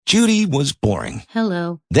Judy was boring.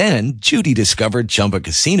 Hello. Then Judy discovered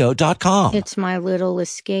ChumbaCasino.com. It's my little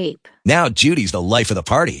escape. Now Judy's the life of the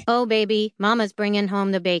party. Oh, baby, mama's bringing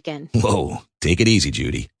home the bacon. Whoa, take it easy,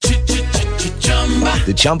 Judy.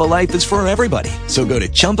 The Chumba life is for everybody. So go to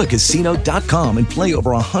ChumbaCasino.com and play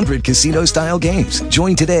over 100 casino-style games.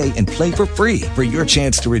 Join today and play for free for your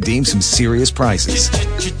chance to redeem some serious prizes.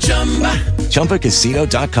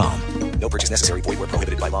 ChumbaCasino.com. No purchase necessary. Void where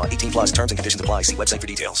prohibited by law. 18 plus terms and conditions apply. See website for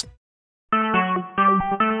details.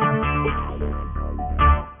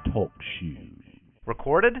 Talk shoes.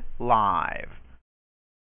 Recorded live.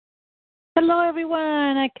 Hello,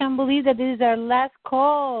 everyone. I can't believe that this is our last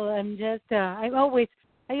call. I'm just, I always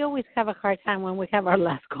have a hard time when we have our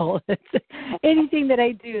last call. Anything that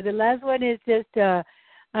I do, the last one is just a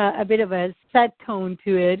bit of a sad tone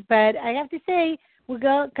to it. But I have to say, we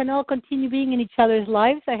can all continue being in each other's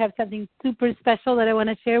lives. I have something super special that I want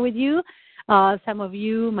to share with you. Some of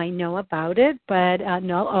you might know about it, but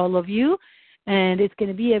not all of you. And it's going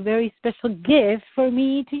to be a very special gift for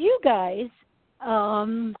me to you guys.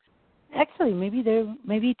 Actually,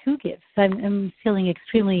 maybe two gifts. I'm feeling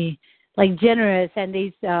extremely generous, and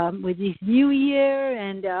with this new year,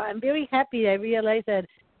 and I'm very happy. I realize that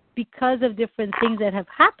because of different things that have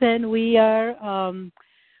happened, we actually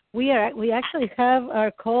have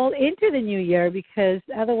our call into the new year, because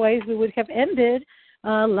otherwise we would have ended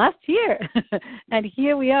last year. And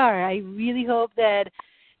here we are. I really hope that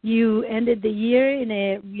you ended the year in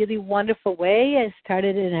a really wonderful way and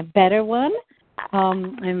started in a better one.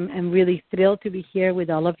 I'm really thrilled to be here with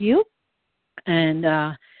all of you. And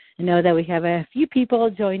I know that we have a few people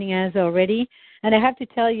joining us already. And I have to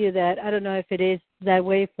tell you that I don't know if it is that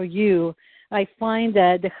way for you. I find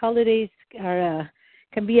that the holidays can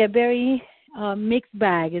be a very mixed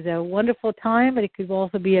bag. It's a wonderful time, but it could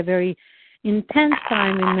also be a very intense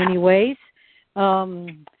time in many ways.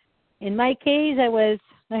 In my case, I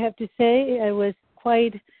have to say, I was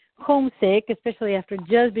quite homesick, especially after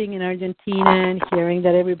just being in Argentina and hearing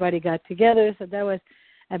that everybody got together. So that was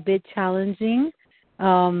a bit challenging.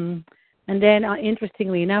 And then,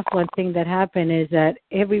 interestingly enough, one thing that happened is that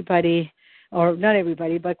everybody, or not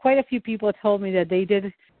everybody, but quite a few people told me that they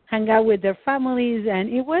did hang out with their families, and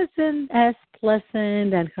it wasn't as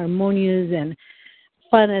pleasant and harmonious and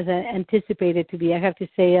fun as I anticipated to be. I have to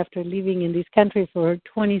say, after living in this country for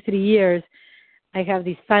 23 years, I have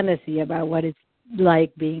this fantasy about what it's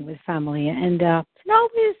like being with family, and it's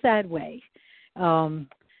not always that way.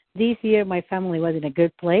 This year, my family was in a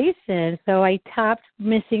good place, and so I stopped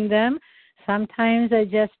missing them. Sometimes I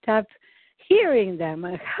just stopped hearing them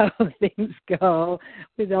and how things go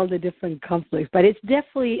with all the different conflicts. But it's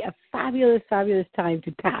definitely a fabulous, fabulous time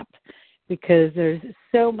to tap, because there's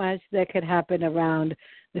so much that could happen around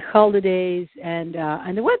the holidays. And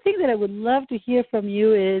the one thing that I would love to hear from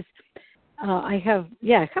you is, I have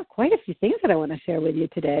quite a few things that I want to share with you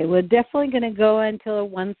today. We're definitely going to go until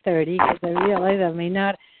 1:30, because I realize I'm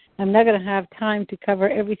not going to have time to cover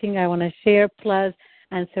everything I want to share, plus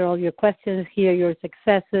answer all your questions, hear your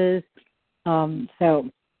successes. So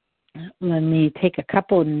let me take a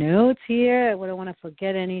couple of notes here. I don't want to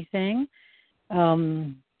forget anything.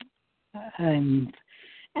 And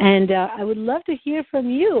I would love to hear from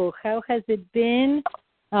you. How has it been?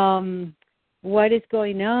 What is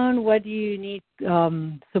going on? What do you need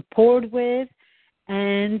support with?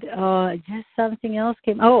 And just something else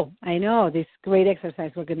came. Oh, I know, this great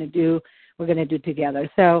exercise we're going to do together.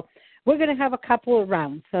 So we're going to have a couple of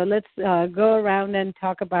rounds. So let's go around and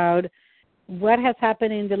talk about what has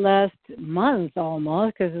happened in the last month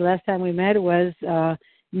almost, because the last time we met was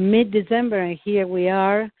mid-December, and here we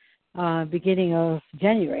are, beginning of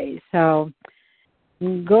January. So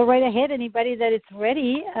go right ahead. Anybody that is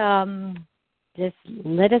ready, just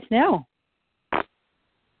let us know.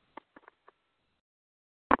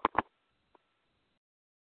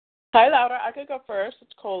 Hi, Laura. I could go first.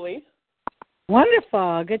 It's Coley.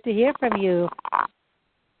 Wonderful. Good to hear from you.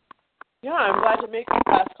 Yeah, I'm glad to make this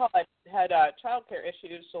last call. I had childcare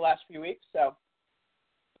issues the last few weeks, so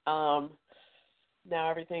now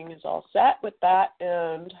everything is all set with that,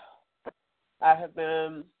 and I have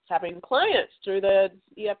been having clients through the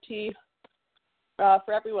EFT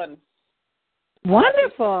for everyone.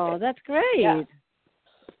 Wonderful. That's great. Yeah.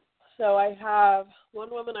 So I have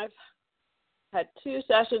one woman I've had 2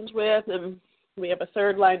 sessions with, and we have a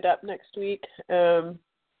third lined up next week.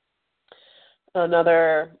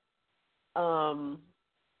 Another,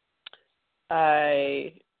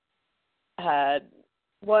 I had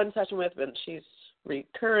 1 session with, and she's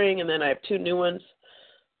recurring, and then I have 2 new ones.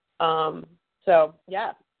 So,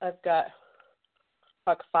 yeah, I've got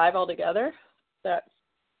like 5 altogether that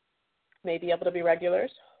may be able to be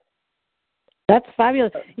regulars. That's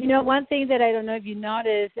fabulous. You know, one thing that I don't know if you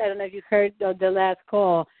noticed, I don't know if you heard the last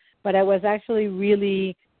call, but I was actually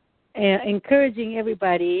really encouraging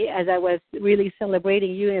everybody as I was really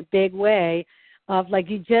celebrating you in a big way of like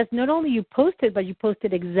you just, not only you posted, but you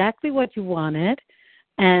posted exactly what you wanted.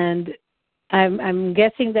 And I'm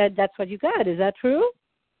guessing that that's what you got. Is that true?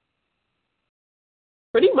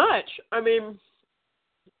 Pretty much. I mean,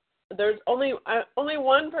 there's only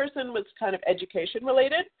one person was kind of education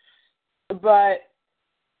related, but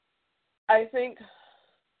I think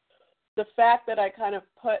the fact that I kind of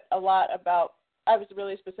put a lot about, I was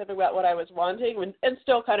really specific about what I was wanting and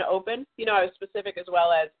still kind of open. You know, I was specific as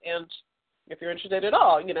well as, and if you're interested at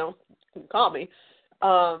all, you know, you can call me.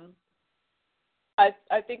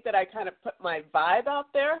 I think that I kind of put my vibe out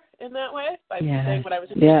there in that way by saying what I was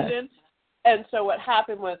interested in. And so what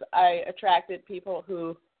happened was I attracted people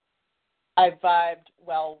who I vibed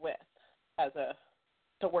well with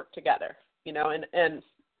to work together, you know, and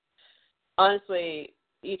honestly,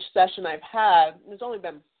 each session I've had, there's only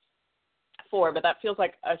been 4, but that feels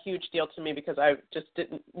like a huge deal to me because I just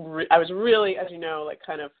I was really, as you know, like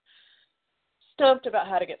kind of stumped about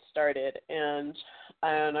how to get started, and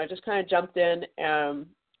I just kind of jumped in, and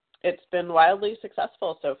it's been wildly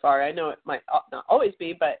successful so far. I know it might not always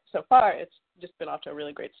be, but so far it's just been off to a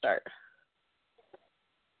really great start.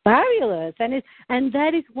 Fabulous. And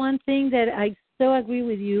that is one thing that I so agree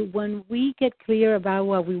with you. When we get clear about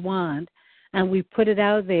what we want and we put it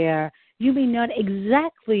out there, you may not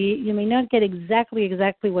get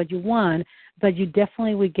exactly what you want, but you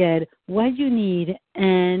definitely will get what you need,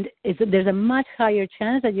 and there's a much higher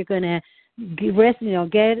chance that you're going to get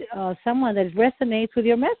someone that resonates with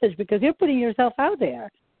your message because you're putting yourself out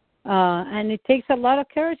there, and it takes a lot of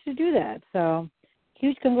courage to do that. So,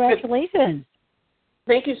 huge congratulations!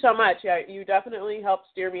 Thank you so much. Yeah, you definitely helped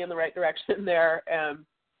steer me in the right direction there.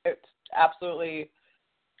 It's absolutely,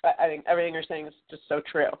 I think everything you're saying is just so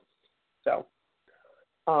true. So,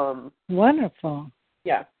 wonderful.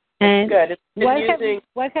 Yeah, and good. Go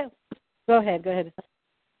ahead.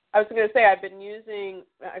 I was going to say I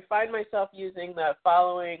find myself using the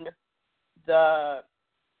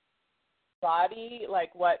body,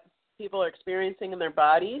 like what people are experiencing in their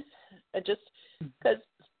bodies, just because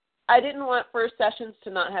I didn't want first sessions to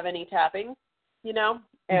not have any tapping, you know,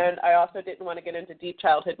 and I also didn't want to get into deep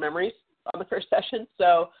childhood memories on the first session.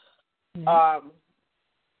 So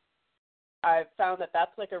I've found that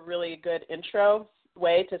that's like a really good intro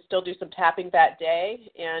way to still do some tapping that day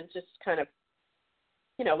and just kind of,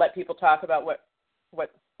 you know, let people talk about what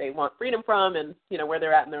they want freedom from and, you know, where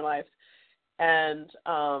they're at in their lives. And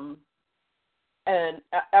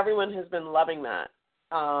everyone has been loving that.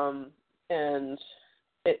 And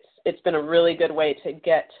it's been a really good way to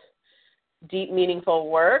get deep, meaningful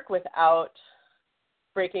work without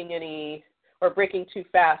breaking too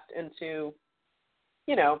fast into,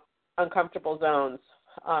 you know, uncomfortable zones,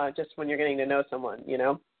 just when you're getting to know someone, you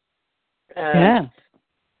know? And,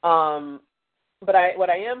 but what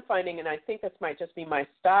I am finding, and I think this might just be my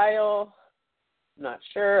style, I'm not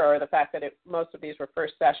sure, or the fact that most of these were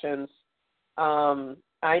first sessions,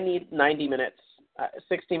 I need 90 minutes,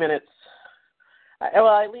 60 minutes.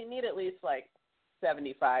 I need at least like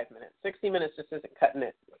 75 minutes. 60 minutes just isn't cutting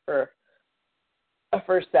it for a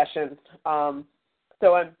first session.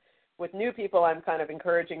 So with new people, I'm kind of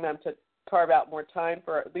encouraging them to carve out more time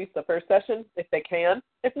for at least the first session if they can.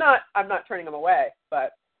 If not, I'm not turning them away,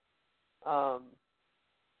 but I'm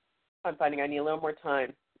finding I need a little more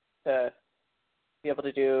time to be able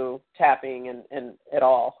to do tapping and it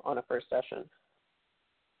all on a first session.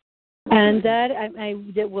 And that I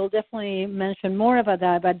will definitely mention more about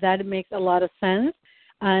that, but that makes a lot of sense.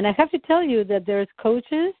 And I have to tell you that there's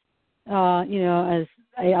coaches, as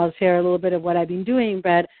I'll share a little bit of what I've been doing,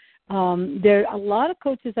 but there are a lot of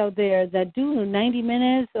coaches out there that do 90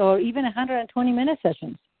 minutes or even 120-minute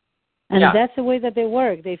sessions. And that's the way that they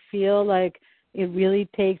work. They feel like it really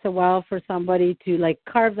takes a while for somebody to, like,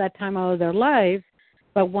 carve that time out of their life.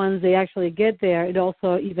 But once they actually get there, it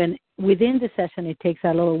also, even within the session, it takes a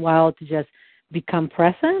little while to just become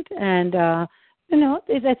present. And, I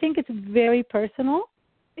think it's very personal.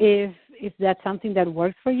 If that's something that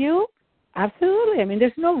works for you, absolutely. I mean,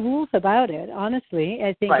 there's no rules about it, honestly.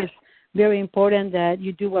 I think it's very important that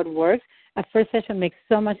you do what works. A first session makes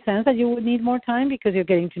so much sense that you would need more time because you're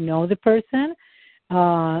getting to know the person.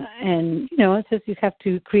 It's just you have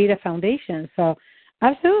to create a foundation. So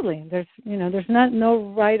absolutely. There's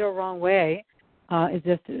no right or wrong way. It's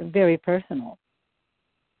just very personal.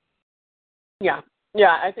 Yeah,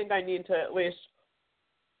 I think I need to at least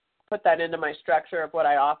put that into my structure of what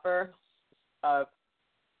I offer, of,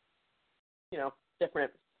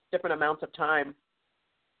 different different amounts of time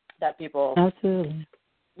that people, absolutely,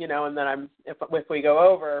 you know, and then if we go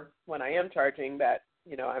over when I am charging, that,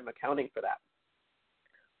 you know, I'm accounting for that.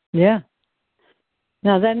 Yeah.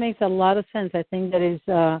 Now that makes a lot of sense. I think that is,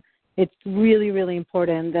 it's really, really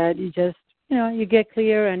important that you just, you know, you get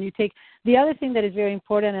clear and you take. The other thing that is very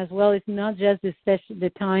important as well is not just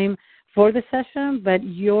the time for the session, but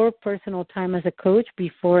your personal time as a coach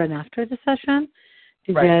before and after the session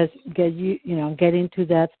to just get into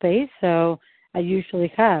that space. So I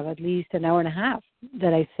usually have at least an hour and a half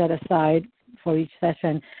that I set aside for each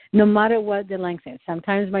session, no matter what the length is.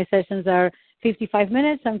 Sometimes my sessions are 55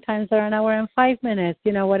 minutes, sometimes they're an hour and 5 minutes,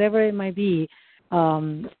 you know, whatever it might be.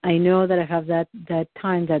 I know that I have that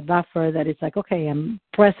time, that buffer, that it's like, okay, I'm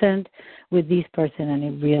present with this person, and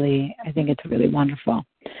I think it's really wonderful.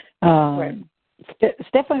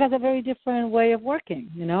 Stefan has a very different way of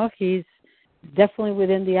working. You know, he's definitely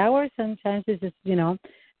within the hours. Sometimes it's just, you know,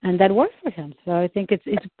 and that works for him. So I think it's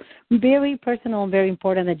very personal and very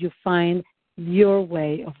important that you find your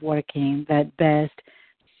way of working that best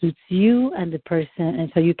suits you and the person,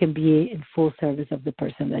 and so you can be in full service of the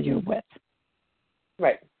person that you're with.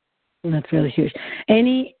 Right. And that's really huge.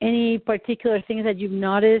 Any particular things that you've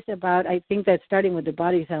noticed about? I think that starting with the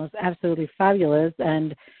body sounds absolutely fabulous.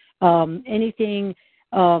 And anything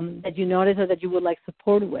that you notice or that you would like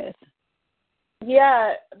support with?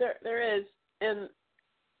 Yeah, there is, and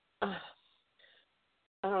I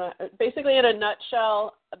don't know. Basically, in a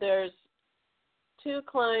nutshell, there's 2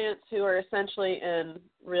 clients who are essentially in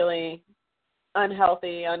really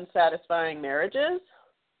unhealthy, unsatisfying marriages,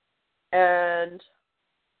 and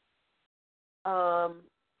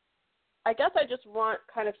I guess I just want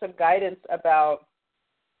kind of some guidance about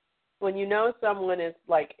when you know someone is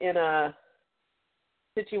like in a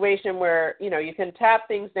situation where, you know, you can tap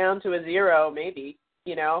things down to a 0 maybe,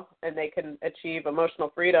 you know, and they can achieve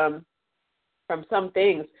emotional freedom from some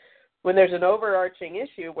things. When there's an overarching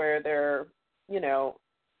issue where they're, you know,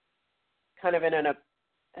 kind of in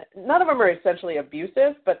none of them are essentially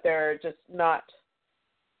abusive, but they're just not,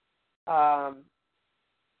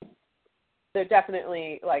 they're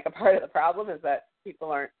definitely like a part of the problem is that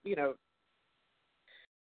people aren't, you know,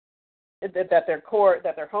 that their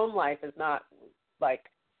home life is not like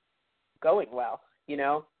going well, you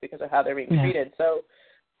know, because of how they're being treated. So,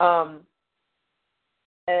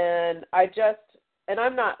 and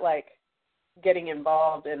I'm not like getting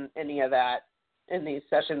involved in any of that in these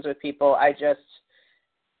sessions with people. I'm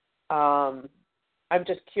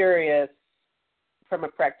just curious from a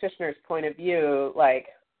practitioner's point of view, like,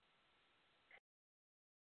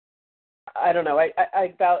 I don't know, I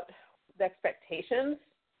about the expectations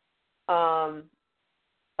of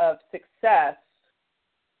success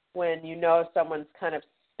when you know someone's kind of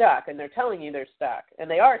stuck and they're telling you they're stuck, and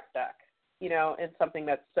they are stuck, you know, in something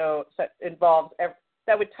that's so involves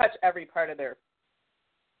that would touch every part of their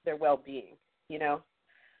well-being, you know.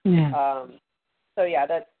 Yeah. So yeah,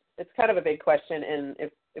 it's kind of a big question, and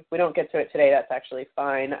if we don't get to it today, that's actually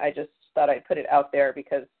fine. I just thought I'd put it out there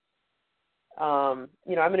because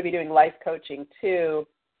you know, I'm going to be doing life coaching too,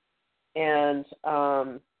 and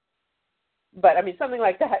but I mean, something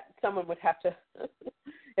like that, someone would have to,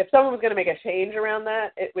 if someone was going to make a change around that,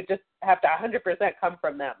 it would just have to 100% come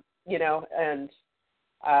from them, you know, and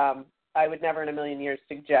I would never in a million years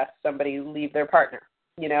suggest somebody leave their partner,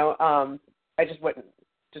 you know. I just wouldn't,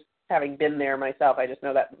 just having been there myself, I just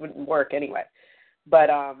know that wouldn't work anyway. But,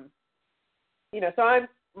 you know, so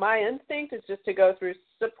my instinct is just to go through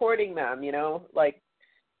supporting them, you know, like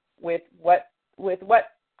with what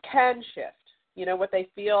can shift, you know, what they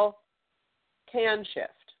feel can shift,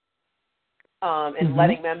 and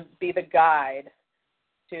letting them be the guide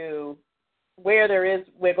to where there is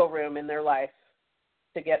wiggle room in their life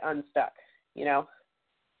to get unstuck, you know.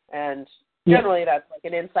 And generally that's like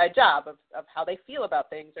an inside job of how they feel about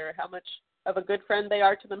things, or how much of a good friend they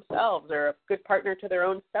are to themselves, or a good partner to their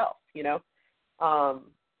own self, you know. So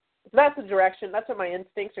that's the direction. That's what my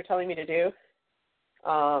instincts are telling me to do.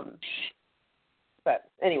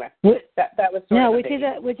 But anyway, that was sort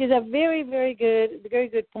of which is a very, very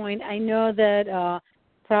good point. I know that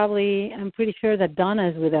probably, I'm pretty sure that Donna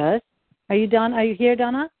is with us. Are you here,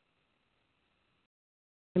 Donna?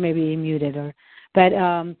 Maybe muted but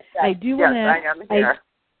I do want to. Yes, I am here.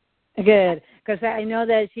 Good, because I know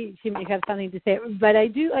that she may have something to say, but I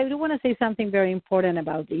do want to say something very important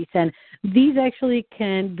about these, and these actually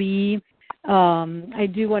can be. I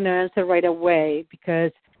do want to answer right away,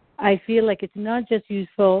 because I feel like it's not just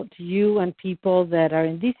useful to you and people that are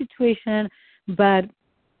in this situation, but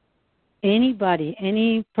anybody,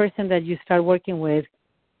 any person that you start working with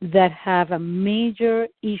that have a major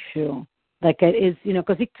issue Like it is,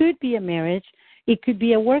 because it could be a marriage, it could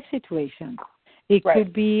be a work situation, it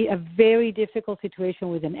could be a very difficult situation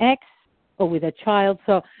with an ex or with a child.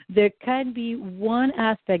 So there can be one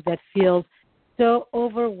aspect that feels so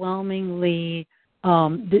overwhelmingly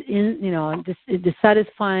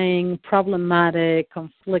dissatisfying, problematic,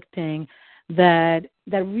 conflicting, that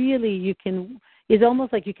really it's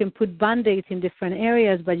almost like you can put Band-Aids in different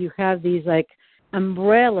areas, but you have these like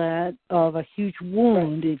umbrella of a huge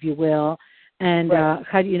wound, if you will, and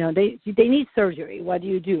how they need surgery. What do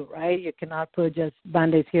you do, right? You cannot put just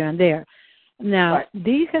Band-Aids here and there. Now,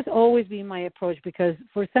 this has always been my approach, because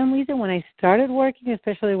for some reason when I started working,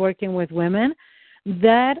 especially working with women,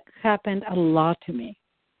 that happened a lot to me.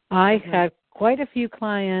 I had quite a few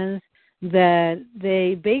clients that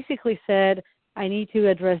they basically said, I need to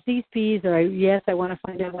address these pieces, or yes, I want to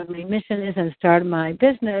find out what my mission is and start my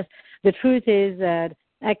business. The truth is that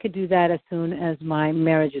I could do that as soon as my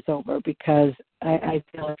marriage is over, because I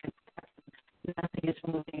feel like nothing is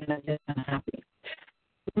moving and I'm just unhappy.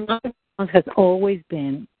 My response has always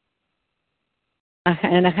been,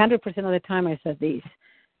 and 100% of the time I said this,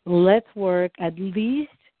 let's work at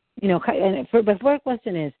least, and the first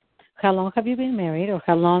question is, how long have you been married, or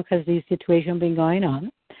how long has this situation been going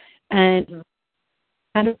on? And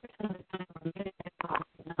 100% of the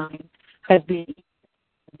time has been,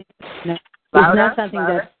 it's not something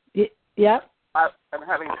that, I'm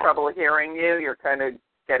having trouble hearing you. You're kind of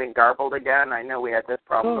getting garbled again. I know we had this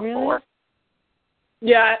problem before.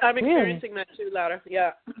 Yeah, I'm experiencing that too, louder.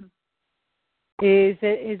 Yeah. Is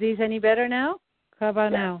this any better now? How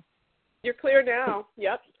about now? You're clear now.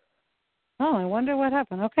 Yep. Oh, I wonder what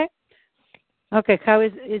happened. Okay. How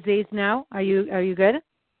is this now? Are you good?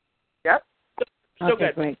 Yep. Still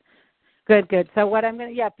good. Great. Good. So what I'm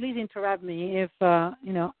gonna, please interrupt me if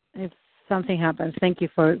if something happens. Thank you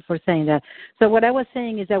for saying that. So what I was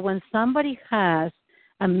saying is that when somebody has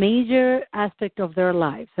a major aspect of their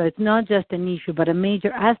life, so it's not just an issue, but a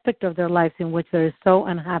major aspect of their lives in which they're so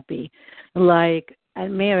unhappy, like a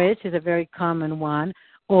marriage is a very common one,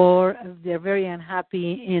 or they're very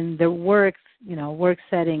unhappy in their work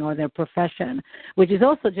setting or their profession, which is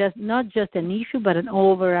also not just an issue, but an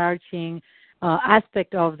overarching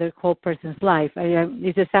aspect of the whole person's life.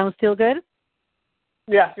 Does it sound still good?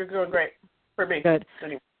 Yeah, you're doing great for me. Good.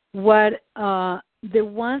 Anyway. The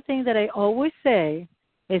one thing that I always say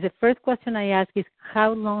is the first question I ask is,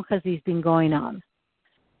 how long has this been going on?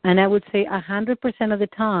 And I would say 100% of the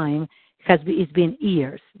time it's been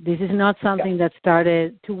years. This is not something that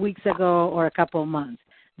started 2 weeks ago or a couple of months.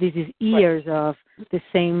 This is years of the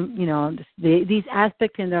same, these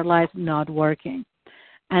aspects in their life not working.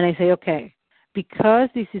 And I say, okay, because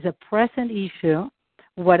this is a present issue,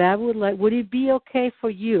 what I would like, would it be okay for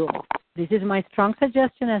you? This is my strong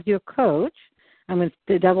suggestion as your coach. I'm going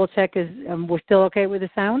to double check, we're still okay with the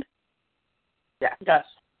sound? Yeah. Yes.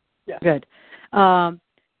 Good.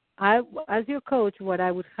 As your coach, what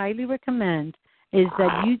I would highly recommend is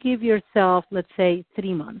that you give yourself, let's say,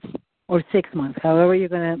 3 months or 6 months, however you're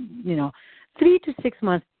going to, 3 to 6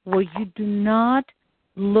 months where you do not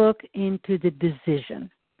look into the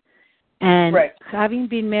decision. And having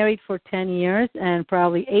been married for 10 years, and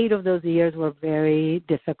probably 8 of those years were very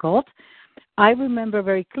difficult, I remember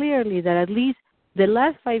very clearly that at least the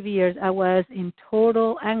last 5 years I was in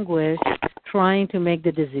total anguish trying to make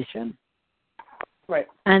the decision. Right.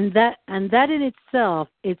 And that in itself,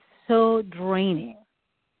 it's so draining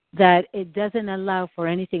that it doesn't allow for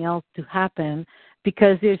anything else to happen,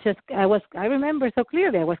 because I remember so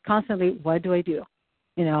clearly I was constantly, what do I do?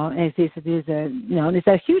 It's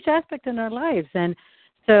a huge aspect in our lives. And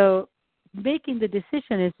so making the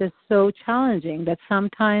decision is just so challenging that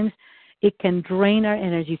sometimes it can drain our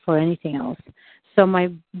energy for anything else. So my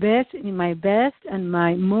best and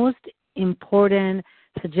my most important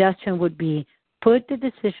suggestion would be put the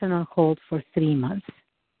decision on hold for 3 months.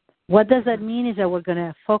 What does that mean is that we're going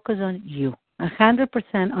to focus on you,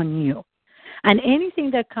 100% on you. And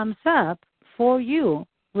anything that comes up for you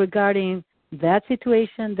regarding that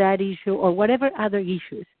situation, that issue, or whatever other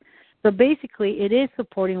issues. So basically, it is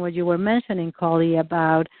supporting what you were mentioning, Collie,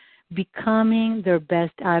 about becoming their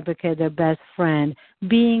best advocate, their best friend,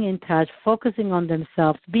 being in touch, focusing on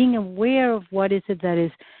themselves, being aware of what is it that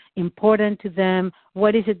is important to them,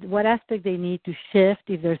 what aspect they need to shift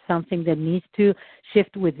if there's something that needs to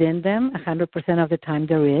shift within them. 100% of the time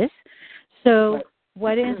there is. So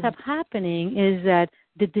what ends up happening is that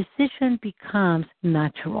the decision becomes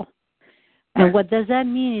natural. And what does that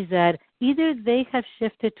mean is that either they have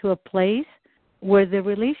shifted to a place where the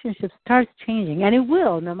relationship starts changing, and it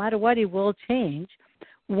will, no matter what, it will change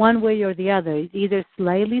one way or the other. It either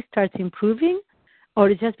slightly starts improving or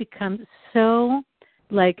it just becomes so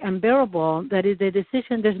like unbearable that is the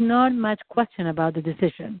decision. There's not much question about the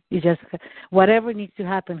decision. You just whatever needs to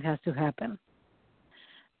happen has to happen.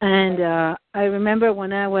 And I remember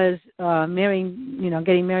when I was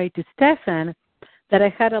getting married to Stefan, that I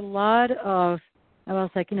had a lot of. I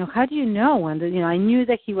was like, how do you know when? I knew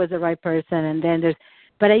that he was the right person, and then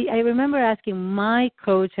but I remember asking my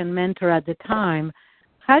coach and mentor at the time,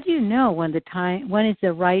 how do you know when is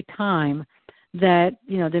the right time that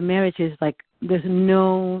the marriage is like there's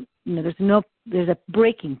a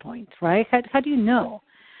breaking point, right? How do you know?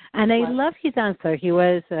 And I love his answer. He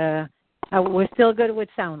was, we're still good with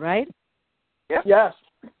sound, right? Yeah. Yes.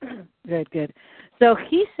 Good. So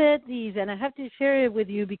he said these, and I have to share it with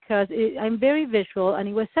you because I'm very visual, and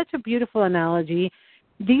it was such a beautiful analogy.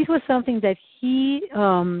 These was something that he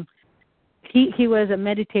was a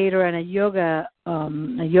meditator and a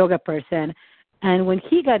yoga person, and when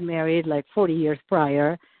he got married, like 40 years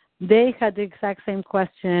prior, they had the exact same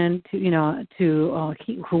question to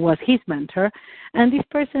who was his mentor, and this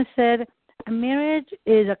person said, a marriage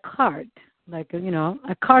is a cart, like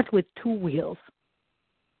a cart with two wheels.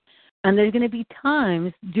 And there's going to be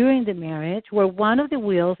times during the marriage where one of the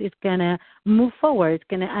wheels is going to move forward, it's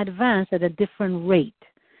going to advance at a different rate.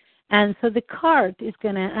 And so the cart is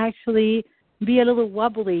going to actually be a little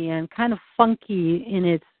wobbly and kind of funky in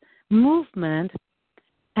its movement.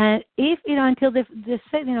 And if, until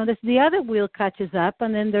the other wheel catches up,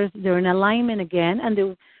 and then they're in alignment again, and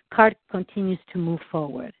the cart continues to move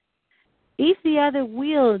forward. If the other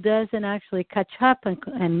wheel doesn't actually catch up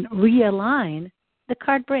and realign, the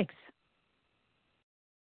cart breaks.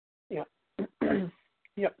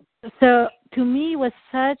 Yep. So to me, it was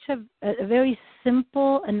such a very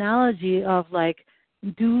simple analogy of like,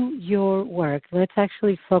 do your work. Let's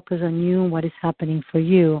actually focus on you and what is happening for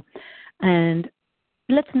you. And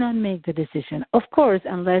let's not make the decision. Of course,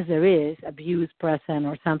 unless there is abuse present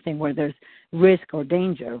or something where there's risk or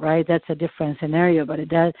danger, right? That's a different scenario, but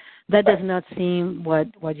that does not seem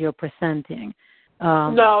what you're presenting.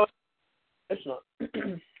 No, it's not.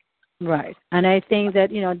 Right, and I think that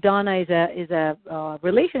Donna is a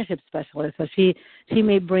relationship specialist, so she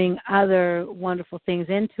may bring other wonderful things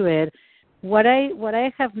into it. What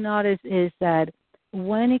I have noticed is that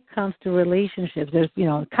when it comes to relationships, there's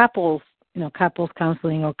couples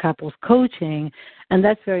counseling or couples coaching, and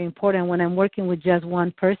that's very important. When I'm working with just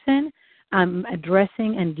one person, I'm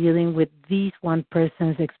addressing and dealing with this one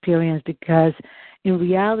person's experience, because in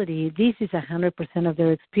reality, this is 100% of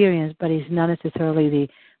their experience, but it's not necessarily the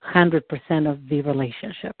 100% of the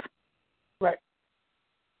relationship. Right.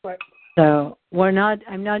 So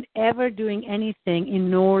I'm not ever doing anything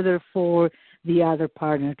in order for the other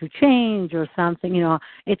partner to change or something.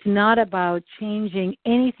 It's not about changing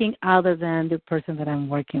anything other than the person that I'm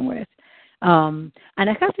working with. And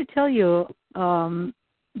I have to tell you,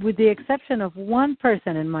 with the exception of one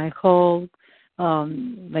person in my whole,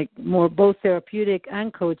 more both therapeutic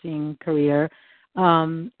and coaching career,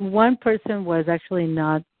 one person was actually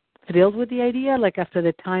not thrilled with the idea, like after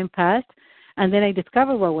the time passed, and then I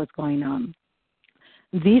discovered what was going on.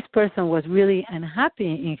 This person was really unhappy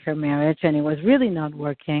in her marriage, and it was really not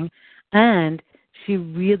working, and she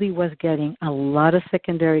really was getting a lot of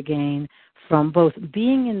secondary gain from both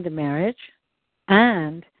being in the marriage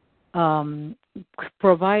and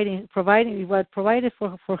provided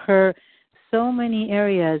for her so many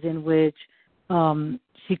areas in which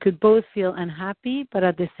she could both feel unhappy, but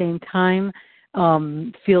at the same time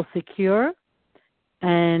feel secure,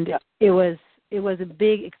 and it was a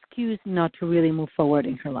big excuse not to really move forward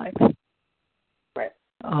in her life. Right.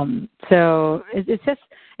 So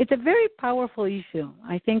it's a very powerful issue.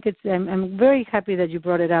 I think I'm very happy that you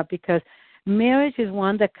brought it up, because marriage is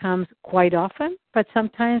one that comes quite often, but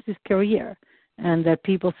sometimes it's career. And that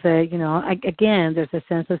people say, again, there's a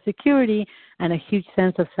sense of security and a huge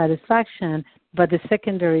sense of satisfaction, but the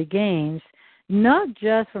secondary gains, not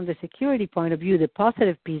just from the security point of view, the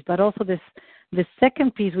positive piece, but also the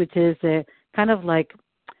second piece, which is kind of like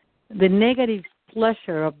the negative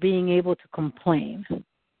pleasure of being able to complain.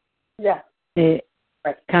 Yeah. It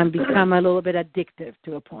can become a little bit addictive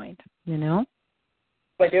to a point, I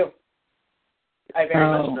do. I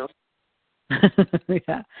very much know.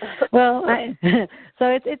 Yeah. Well,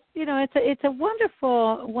 so it's a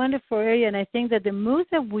wonderful area, and I think that the most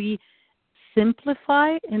that we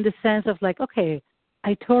simplify in the sense of like, okay,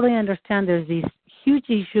 I totally understand there's this huge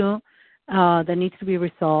issue that needs to be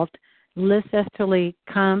resolved. Let's actually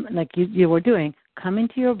come, like you were doing, come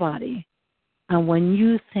into your body, and when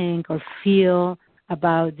you think or feel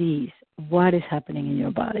about these, what is happening in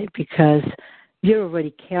your body, because you're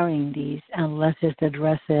already carrying these, and let's just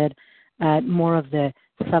address it at more of the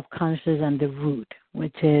subconscious and the root,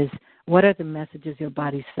 which is what are the messages your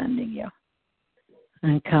body's sending you,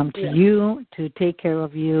 and come to you to take care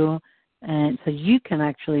of you, and so you can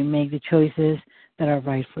actually make the choices that are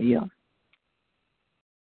right for you.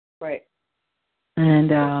 Right.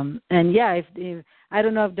 And yeah, if I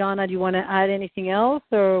don't know if Donna, do you want to add anything else,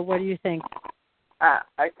 or what do you think?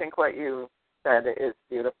 I think what you said is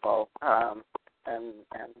beautiful and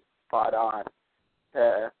spot on.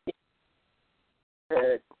 To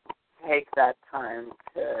take that time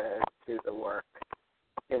to do the work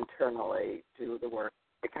internally, do the work,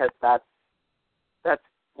 because that's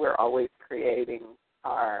we're always creating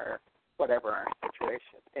our whatever our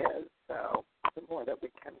situation is. So the more that we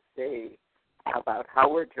can see about how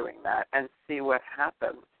we're doing that and see what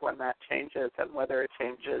happens when that changes, and whether it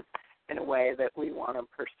changes in a way that we want to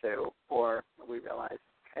pursue, or we realize,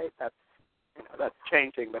 okay, that's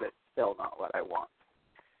changing, but it's still not what I want.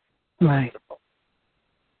 Right.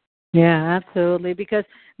 Yeah, absolutely. Because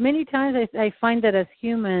many times I find that as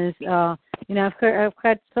humans, I've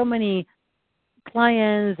had so many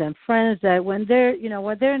clients and friends that when they're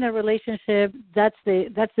in a relationship, that's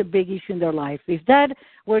the big issue in their life. If that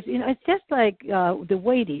was, it's just like the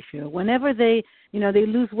weight issue. Whenever they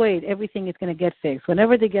lose weight, everything is going to get fixed.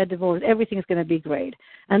 Whenever they get divorced, everything is going to be great.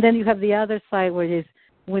 And then you have the other side where it's,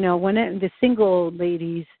 when the single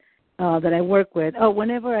ladies that I work with,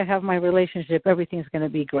 whenever I have my relationship, everything's going to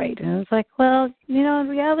be great. And it's like, well, in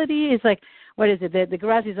reality, it's like, what is it? The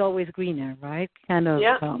grass is always greener, right? Kind of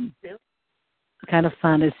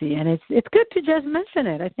fantasy. And it's good to just mention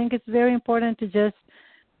it. I think it's very important to just,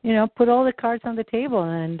 put all the cards on the table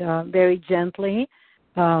and very gently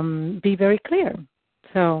be very clear.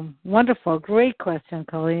 So wonderful. Great question,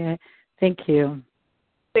 Colleen. Thank you.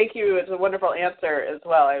 Thank you. It's a wonderful answer as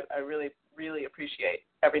well. I really, really appreciate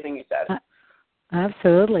everything you said.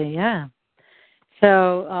 Absolutely, yeah.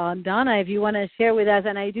 So, Donna, if you want to share with us,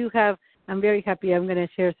 and I'm very happy, I'm going to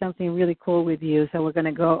share something really cool with you, so we're going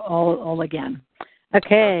to go all again.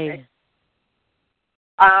 Okay.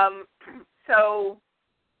 So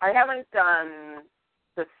I haven't done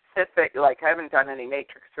I haven't done any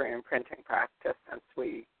matrix or imprinting practice since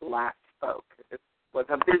we last spoke. It was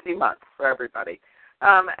a busy month for everybody.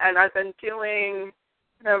 And I've been doing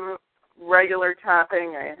regular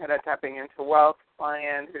tapping. I had a tapping into wealth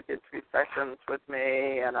client who did 3 sessions with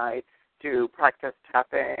me, and I do practice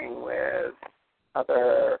tapping with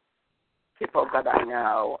other people that I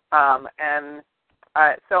know.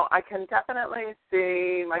 So I can definitely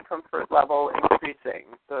see my comfort level increasing.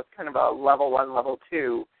 So it's kind of a level 1, level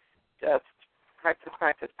 2, just practice,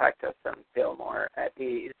 and feel more at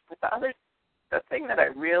ease. But the thing that I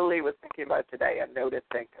really was thinking about today and noticing,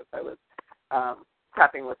 because I was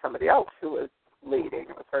tapping with somebody else who was leading,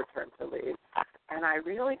 it was her turn to lead, and I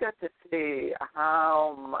really got to see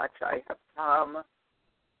how much I have come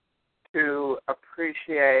to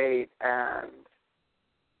appreciate and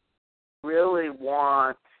really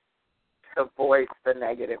want to voice the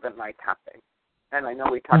negative in my tapping. And I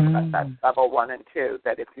know we talked about that level 1 and 2,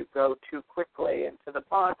 that if you go too quickly into the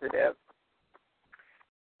positive,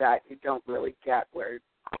 that you don't really get where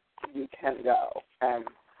you can go.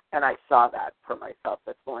 And I saw that for myself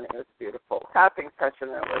this morning. It was a beautiful tapping session.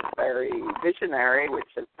 It was very visionary, which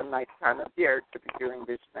is a nice time of year to be doing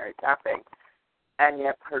visionary tapping. And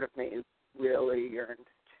yet part of me really yearned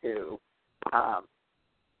to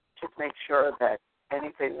just make sure that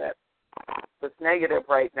anything that was negative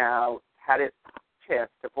right now had its chance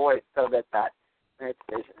to voice, so that its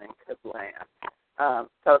visioning could land.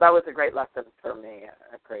 So that was a great lesson for me,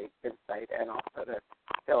 a great insight, and also to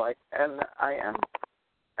feel like, and I am,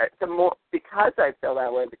 the more, because I feel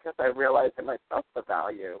that way, because I realize in myself the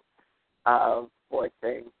value of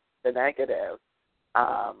voicing the negative,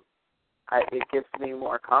 it gives me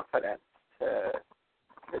more confidence to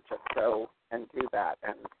just go and do that.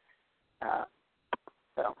 And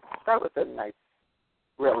so that was a nice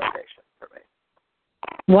realization for me.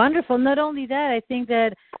 Wonderful. Not only that, I think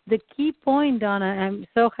that the key point, Donna, I'm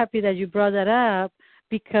so happy that you brought that up,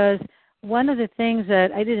 because one of the things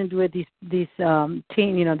that I didn't do it this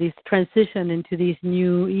transition into this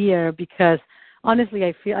new year, because honestly,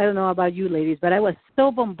 I don't know about you ladies, but I was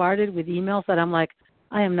so bombarded with emails that I'm like,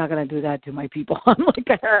 I am not going to do that to my people. I'm like,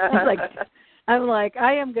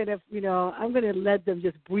 I am going to, I'm going to let them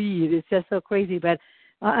just breathe. It's just so crazy, but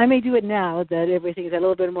I may do it now that everything is a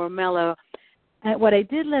little bit more mellow. And what I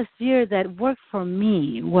did last year that worked for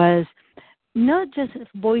me was not just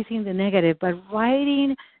voicing the negative, but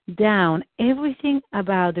writing down everything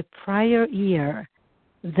about the prior year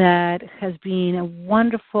that has been a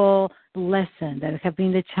wonderful lesson, that have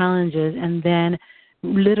been the challenges, and then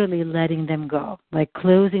literally letting them go, like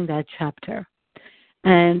closing that chapter.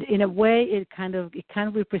 And in a way, it kind of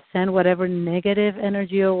represent whatever negative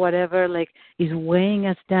energy or whatever like is weighing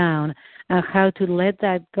us down, and how to let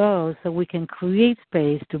that go so we can create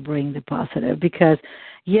space to bring the positive. Because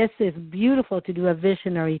yes, it's beautiful to do a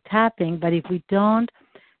visionary tapping, but if we don't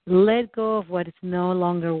let go of what is no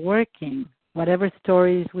longer working, whatever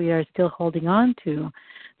stories we are still holding on to,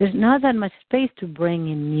 there's not that much space to bring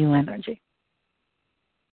in new energy.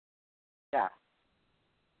 Yeah.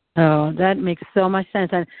 Oh, that makes so much sense.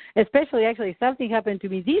 And especially, actually, something happened to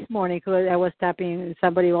me this morning because I was tapping.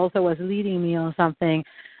 Somebody also was leading me on something,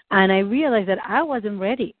 and I realized that I wasn't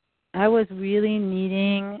ready. I was really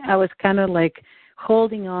I was kind of like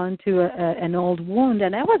holding on to an old wound,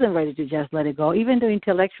 and I wasn't ready to just let it go, even though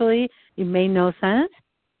intellectually it made no sense.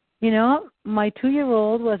 You know, my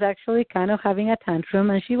 2-year-old was actually kind of having a tantrum,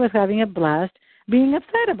 and she was having a blast being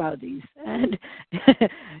upset about these. And,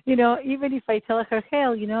 you know, even if I tell her,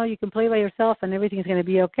 hell, you know, you can play by yourself and everything's going to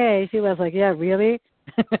be okay, she was like, yeah, really?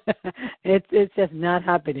 It's just not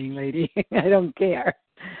happening, lady. I don't care.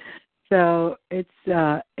 So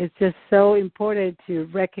it's just so important to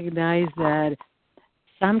recognize that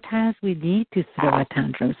sometimes we need to throw a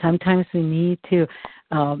tantrum. Sometimes we need to,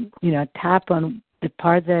 tap on the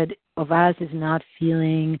part that of us is not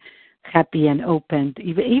feeling happy and open,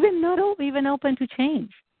 even not even open to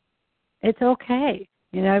change. It's okay.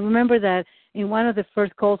 You know, I remember that in one of the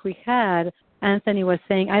first calls we had, Anthony was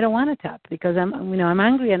saying, I don't want to tap because I'm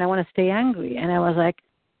angry and I want to stay angry. And I was like,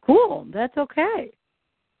 cool, that's okay.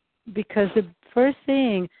 Because the first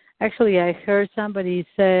thing, actually, I heard somebody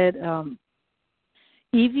said,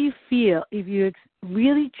 if you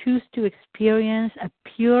really choose to experience a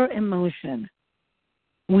pure emotion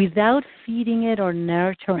without feeding it or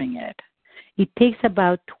nurturing it, it takes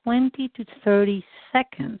about 20 to 30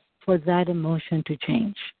 seconds for that emotion to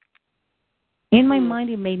change. In my mind,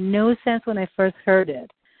 it made no sense when I first heard it,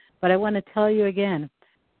 but I want to tell you again,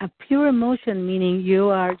 a pure emotion meaning you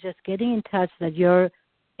are just getting in touch that you're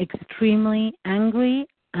extremely angry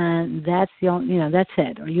and that's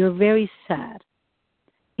it, or you're very sad.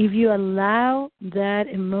 If you allow that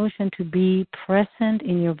emotion to be present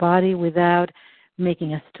in your body without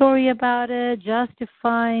making a story about it,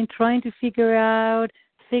 justifying, trying to figure out,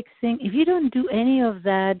 fixing, if you don't do any of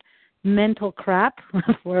that mental crap,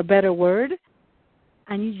 for a better word,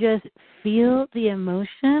 and you just feel the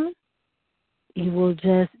emotion, it will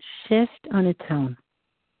just shift on its own.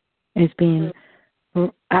 It's being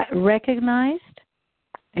recognized,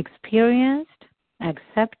 experienced,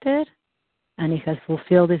 accepted, and it has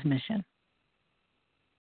fulfilled its mission.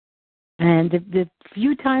 And the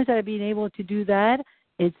few times that I've been able to do that,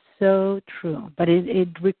 it's so true. But it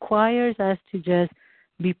requires us to just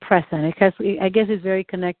be present. I guess it's very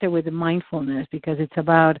connected with the mindfulness because it's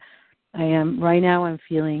about, I'm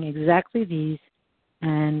feeling exactly these,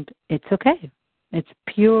 and it's okay. It's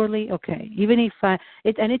purely okay. Even if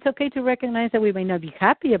it's okay to recognize that we may not be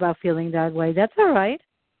happy about feeling that way. That's all right.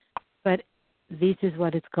 But this is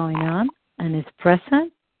what is going on, and it's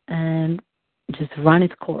present, and just run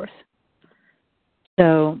its course.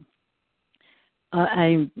 So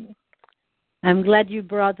I'm glad you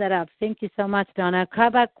brought that up. Thank you so much, Donna. How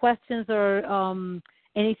about questions or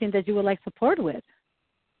anything that you would like support with?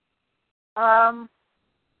 I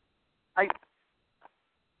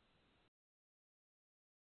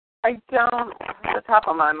don't, at the top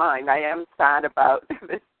of my mind, I am sad about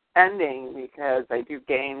this ending because I do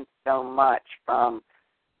gain so much from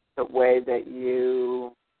the way that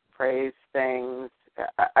you phrase things.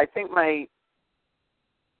 I think my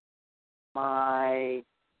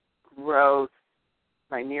growth,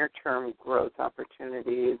 my near-term growth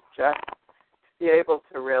opportunity is just to be able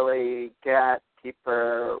to really get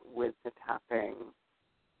deeper with the tapping.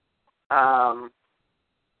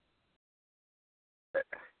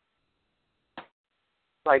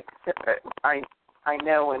 I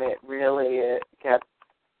know when it gets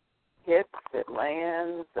hits, it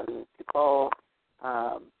lands, and people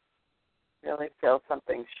really feel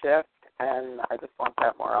something shift, and I just want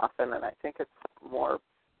that more often, and I think it's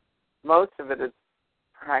most of it is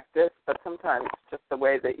practice, but sometimes just the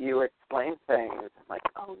way that you explain things, I'm like,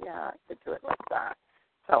 oh yeah, I could do it like that,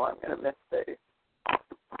 so I'm going to miss these.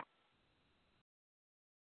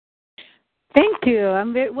 Thank you.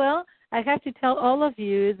 I have to tell all of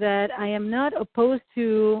you that I am not opposed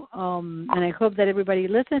to, and I hope that everybody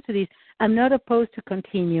listens to this, I'm not opposed to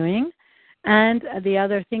continuing. And the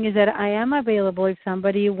other thing is that I am available if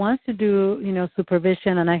somebody wants to do,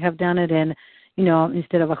 supervision, and I have done it in,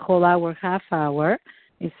 instead of a whole hour, half hour.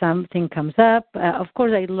 If something comes up, of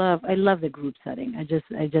course, I love the group setting. I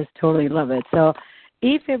just totally love it. So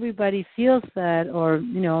if everybody feels that, or,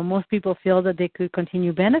 most people feel that they could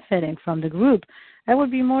continue benefiting from the group, I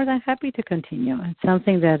would be more than happy to continue. It's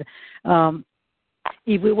something that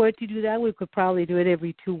if we were to do that, we could probably do it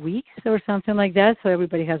every 2 weeks or something like that, so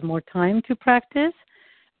everybody has more time to practice.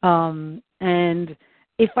 And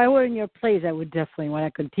if I were in your place, I would definitely want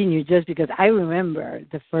to continue, just because I remember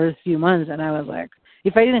the first few months, and I was like,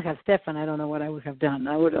 if I didn't have Stefan, I don't know what I would have done.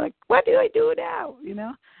 I would have like, what do I do now?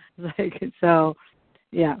 So,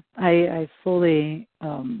 yeah, I fully,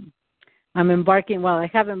 I'm embarking. Well, I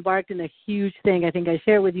have embarked in a huge thing. I think I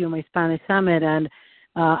shared with you my Spanish Summit, and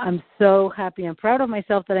I'm so happy and proud of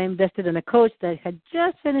myself that I invested in a coach that had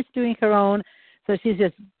just finished doing her own. So she's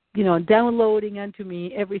just, downloading onto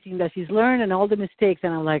me everything that she's learned and all the mistakes.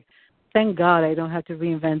 And I'm like, thank God I don't have to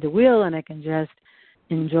reinvent the wheel, and I can just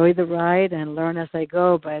enjoy the ride and learn as I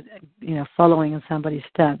go, but, following in somebody's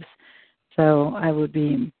steps. So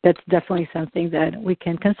that's definitely something that we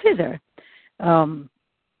can consider. And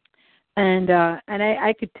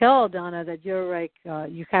I could tell, Donna, that you're like,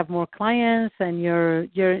 you have more clients, and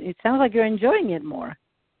it sounds like you're enjoying it more.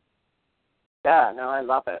 Yeah, no, I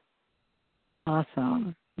love it.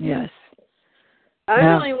 Awesome. Yes. I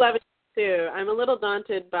really love it too. I'm a little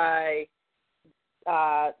daunted by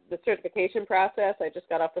the certification process. I just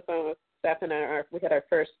got off the phone with Steph, and we had our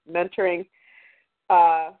first mentoring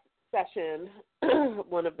session,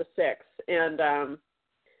 one of the 6, and I'm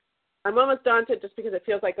almost daunted just because it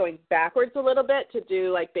feels like going backwards a little bit to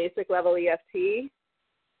do like basic level EFT,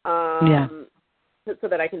 so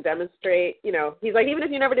that I can demonstrate. He's like, even if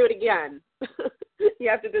you never do it again, you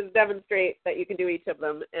have to just demonstrate that you can do each of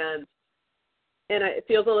them, and it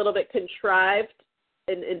feels a little bit contrived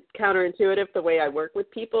and counterintuitive the way I work with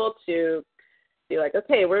people to be like,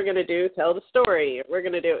 okay, we're going to tell the story. We're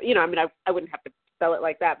going to do, I wouldn't have to spell it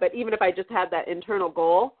like that, but even if I just had that internal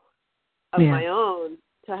goal of my own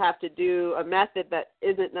to have to do a method that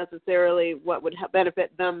isn't necessarily what would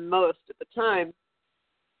benefit them most at the time,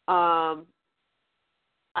 I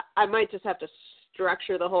might just have to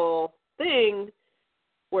structure the whole thing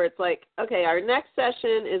where it's like, okay, our next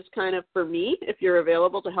session is kind of for me, if you're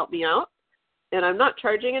available to help me out. And I'm not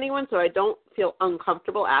charging anyone, so I don't feel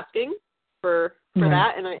uncomfortable asking for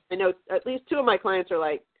that. And I know at least 2 of my clients are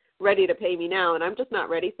like ready to pay me now, and I'm just not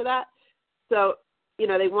ready for that. So,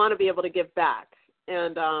 they want to be able to give back.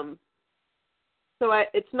 And so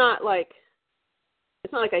it's not like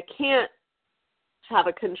I can't have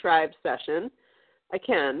a contrived session. I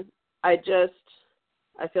can. I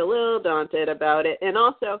feel a little daunted about it. And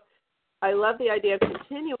also, I love the idea of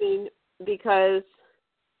continuing because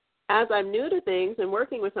as I'm new to things and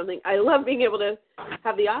working with something, I love being able to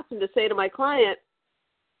have the option to say to my client,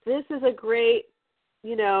 this is a great,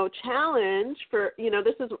 challenge for,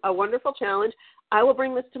 this is a wonderful challenge. I will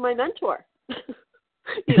bring this to my mentor,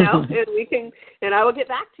 and I will get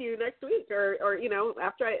back to you next week or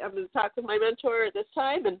after I'm going to talk with my mentor this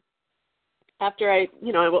time, and after I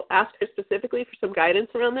will ask her specifically for some guidance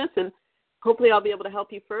around this, and hopefully I'll be able to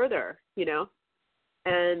help you further,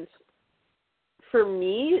 And for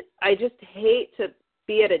me, I just hate to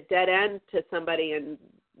be at a dead end to somebody and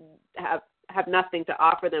have nothing to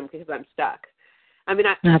offer them because I'm stuck.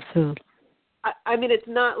 Absolutely. It's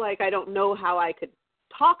not like I don't know how I could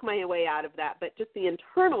talk my way out of that, but just the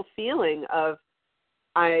internal feeling of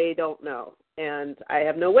I don't know, and I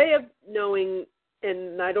have no way of knowing,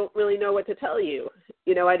 and I don't really know what to tell you.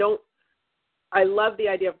 I love the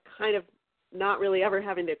idea of kind of not really ever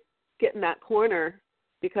having to get in that corner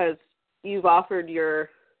because you've offered your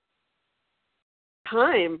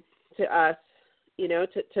time to us,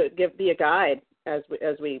 to be a guide as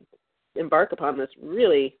we embark upon this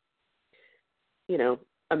really,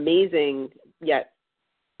 amazing yet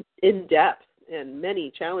in-depth and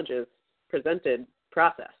many challenges presented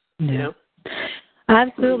process,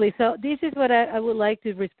 Absolutely. So this is what I would like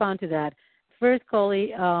to respond to that. First,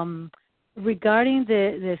 Coley, regarding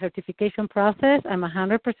the certification process, I'm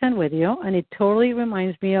 100% with you, and it totally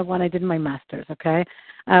reminds me of when I did my master's, okay?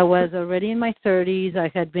 I was already in my 30s.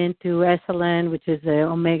 I had been to SLN, which is the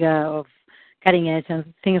omega of cutting edge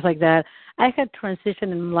and things like that. I had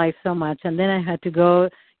transitioned in life so much, and then I had to go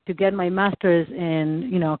to get my master's in,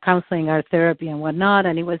 counseling, art therapy, and whatnot,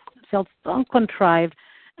 and it felt so contrived,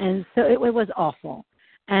 and so it was awful.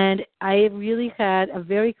 And I really had a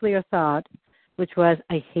very clear thought, which was,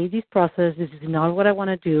 I hate this process. This is not what I want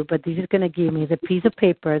to do, but this is going to give me the piece of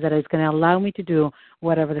paper that is going to allow me to do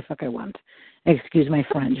whatever the fuck I want. Excuse my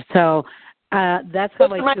French. So that's how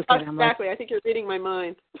I took it. Exactly. I think you're reading my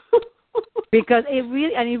mind. Because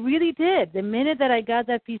it really did. The minute that I got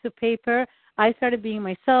that piece of paper, I started being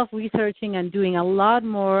myself, researching and doing a lot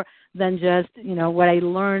more than just, what I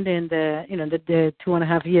learned in the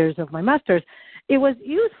 2.5 years of my master's. It was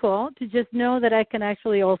useful to just know that I can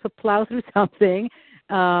actually also plow through something,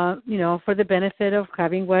 for the benefit of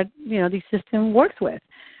having what, the system works with.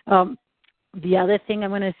 The other thing I'm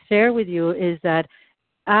going to share with you is that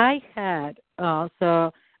I had,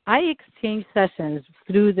 I exchanged sessions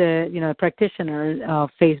through the, practitioner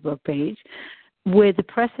Facebook page with the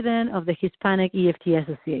president of the Hispanic EFT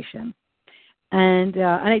Association. And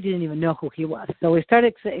I didn't even know who he was. So we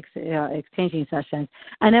started exchanging sessions.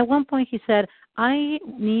 And at one point he said, I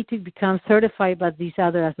need to become certified by this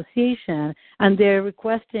other association, and they're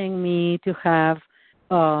requesting me to have,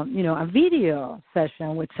 a video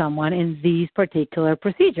session with someone in this particular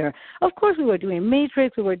procedure. Of course, we were doing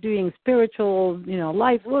matrix, we were doing spiritual,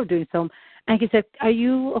 life, we were doing some. And he said, are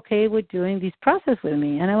you okay with doing this process with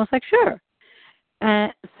me? And I was like, sure.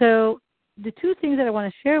 So the two things that I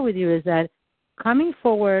want to share with you is that coming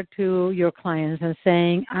forward to your clients and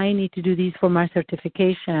saying, I need to do this for my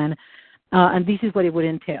certification, and this is what it would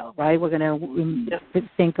entail, right? We're going to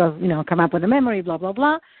think of, come up with a memory, blah, blah,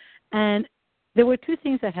 blah. And there were two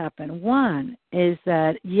things that happened. One is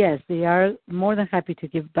that, yes, they are more than happy to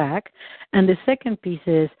give back. And the second piece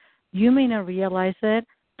is, you may not realize it,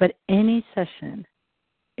 but any session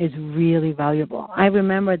is really valuable. I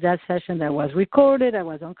remember that session that was recorded, I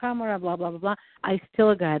was on camera, blah, blah, blah, blah. I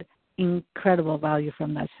still got incredible value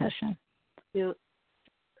from that session. Yeah.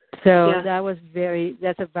 So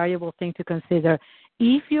that's a valuable thing to consider.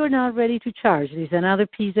 If you're not ready to charge, there's another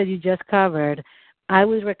piece that you just covered. I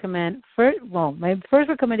would recommend, my first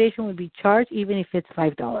recommendation would be charge even if it's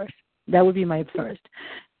 $5. That would be my first.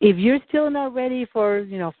 If you're still not ready for,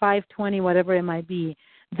 $5.20, whatever it might be,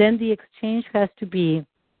 then the exchange has to be,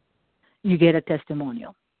 you get a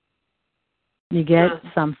testimonial. You get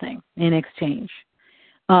something in exchange.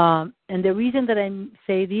 And the reason that I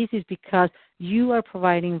say this is because you are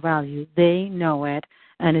providing value. They know it,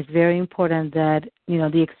 and it's very important that,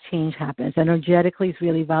 the exchange happens. Energetically, it's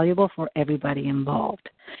really valuable for everybody involved.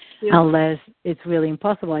 Yeah. Unless it's really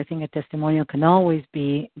impossible, I think a testimonial can always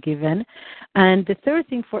be given. And the third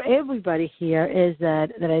thing for everybody here is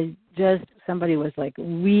that somebody was like,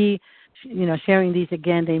 sharing these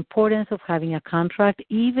again, the importance of having a contract,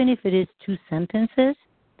 even if it is 2 sentences.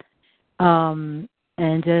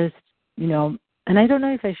 And just, and I don't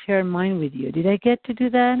know if I shared mine with you. Did I get to do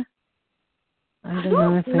that? I don't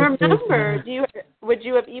know if remember. Would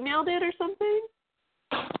you have emailed it or something?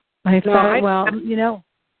 I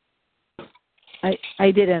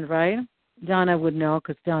didn't, right? Donna would know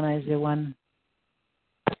because Donna is the one.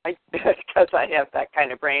 Because I have that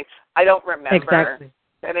kind of brain. I don't remember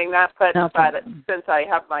getting that, but since I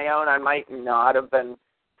have my own, I might not have been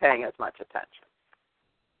paying as much attention.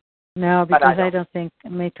 No, because I don't think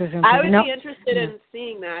matrix. I would be interested in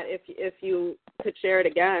seeing that if you could share it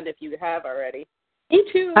again if you have already. Me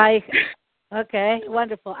too. Okay,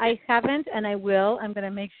 wonderful. I haven't, and I will. I'm going to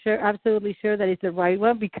make absolutely sure that it's the right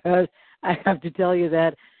one, because I have to tell you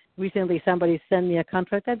that recently somebody sent me a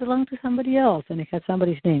contract that belonged to somebody else, and it had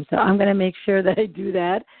somebody's name. So I'm going to make sure that I do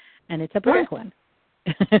that, and it's a black one.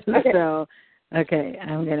 Okay. So, okay,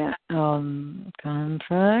 I'm going to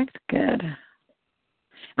contract. Good.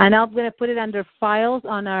 And I'm going to put it under files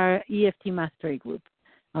on our EFT Mastery group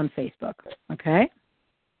on Facebook, okay?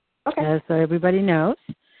 Okay. So everybody knows.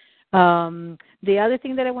 The other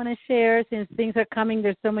thing that I want to share, since things are coming,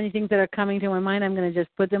 there's so many things that are coming to my mind, I'm going to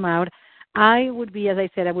just put them out. I would be, as I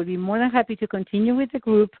said, I would be more than happy to continue with the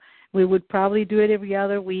group. We would probably do it every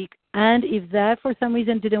other week. And if that for some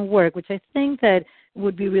reason didn't work, which I think that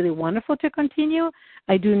would be really wonderful to continue,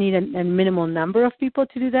 I do need a minimal number of people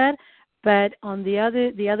to do that. But on the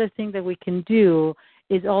other thing that we can do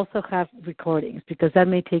is also have recordings, because that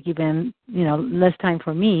may take even, less time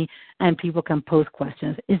for me, and people can pose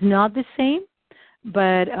questions. It's not the same,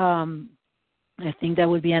 but I think that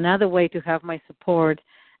would be another way to have my support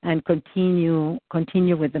and continue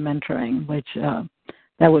with the mentoring, which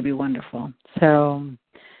that would be wonderful. So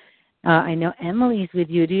I know Emily is with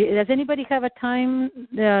you. Does anybody have a time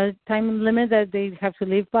limit that they have to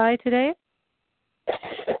live by today?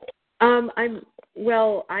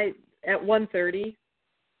 At 1:30.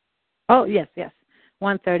 Oh, yes.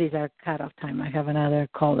 1:30 is our cutoff time. I have another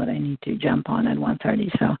call that I need to jump on at 1:30.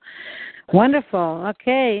 So, wonderful.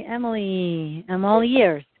 Okay, Emily, I'm all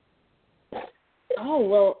ears. Oh,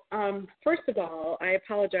 well, first of all, I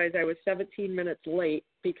apologize. I was 17 minutes late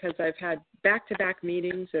because I've had back-to-back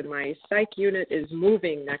meetings, and my psych unit is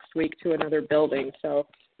moving next week to another building. So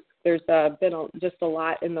there's been just a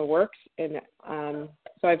lot in the works, and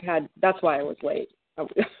so that's why I was late.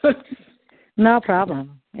 No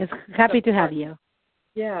problem. It's happy to have you.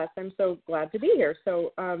 Yes, I'm so glad to be here.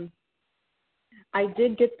 So I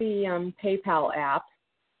did get the PayPal app,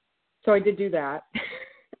 so I did do that.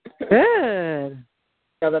 Good.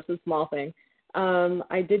 So that's a small thing.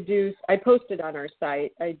 I posted on our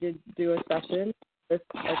site. I did do a session with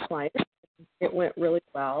a client. It went really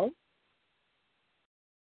well.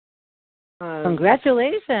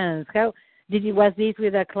 Congratulations. How was this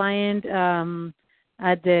with a client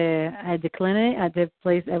at the clinic, at the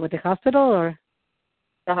place, at the hospital, or?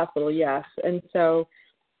 The hospital, yes. And so,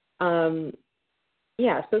 so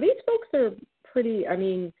these folks are pretty, I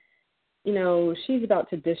mean, you know, she's about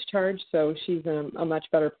to discharge, so she's in a much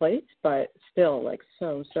better place, but still, like,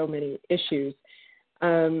 so many issues.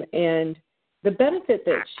 And the benefit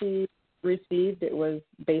that she received, it was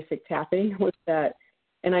basic tapping, was that,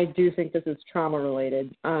 and I do think this is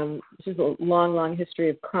trauma-related, she's a long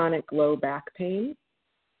history of chronic low back pain.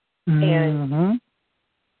 Mm-hmm.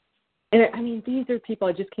 And I mean, these are people,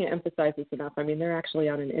 I just can't emphasize this enough. I mean, they're actually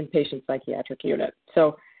on an inpatient psychiatric unit,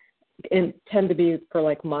 so, and tend to be for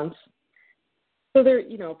like months. So they're,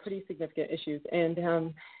 you know, pretty significant issues. And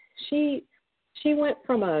she went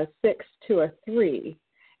from a 6 to a 3.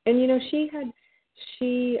 And, you know, she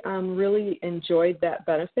really enjoyed that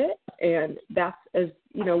benefit. And that's, as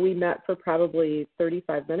you know, we met for probably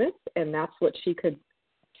 35 minutes, and that's what she could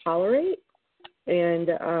tolerate. And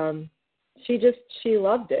she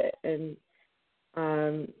loved it. And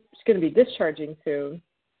she's going to be discharging soon,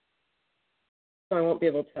 so I won't be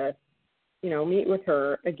able to, you know, meet with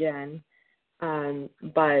her again.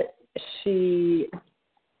 But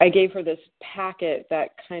I gave her this packet that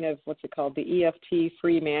kind of, what's it called, the EFT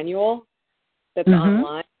free manual that's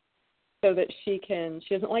online, so that she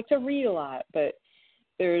doesn't like to read a lot, but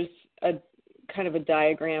there's a kind of a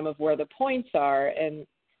diagram of where the points are. And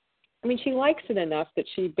I mean, she likes it enough that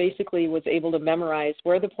she basically was able to memorize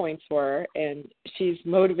where the points were, and she's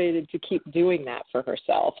motivated to keep doing that for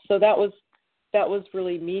herself. So that was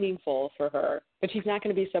really meaningful for her. But she's not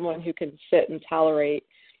going to be someone who can sit and tolerate,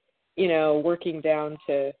 you know, working down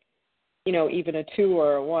to, you know, even a 2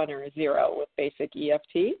 or a 1 or a 0 with basic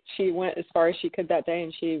EFT. She went as far as she could that day,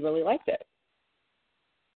 and she really liked it.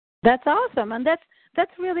 That's awesome. And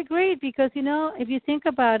that's really great because, you know, if you think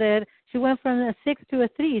about it, she went from a 6 to a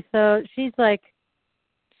 3. So she's like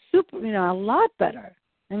super, you know, a lot better.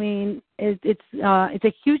 I mean, it's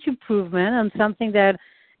a huge improvement on something that,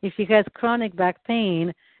 if she has chronic back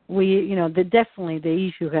pain, definitely the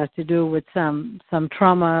issue has to do with some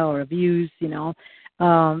trauma or abuse, you know.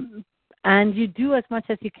 And you do as much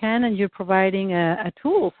as you can, and you're providing a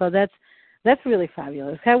tool. So that's really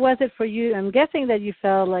fabulous. How was it for you? I'm guessing that you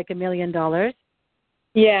felt like $1 million.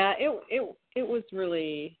 Yeah, it was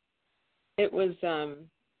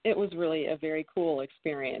really a very cool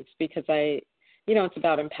experience because it's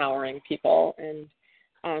about empowering people, and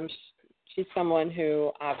she's someone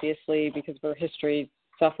who obviously, because of her history,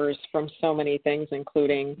 suffers from so many things,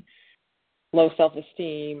 including low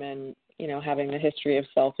self-esteem and, you know, having the history of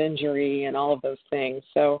self-injury and all of those things.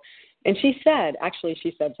 So, and she said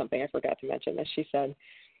something, I forgot to mention this. She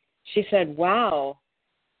said, wow,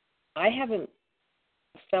 I haven't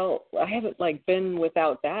like been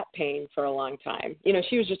without that pain for a long time. You know,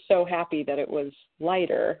 she was just so happy that it was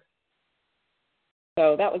lighter.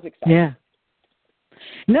 So that was exciting. Yeah.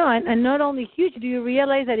 No, and not only huge, do you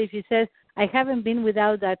realize that if she says, I haven't been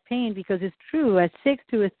without that pain, because it's true, a 6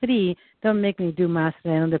 to a 3, don't make me do math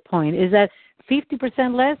on the point. Is that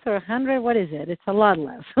 50% less or 100? What is it? It's a lot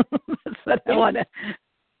less. That's what I want to.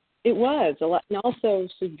 It was a lot. And also,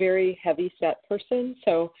 she's a very heavy-set person.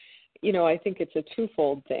 So, you know, I think it's a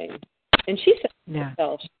twofold thing. And she said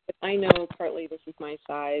herself, I know partly this is my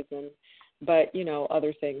size, but, you know,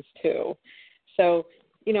 other things too. So,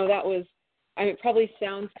 you know, that was, it probably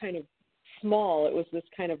sounds kind of small. It was this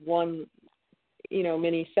kind of one, you know,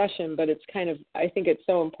 mini session, but it's kind of, I think it's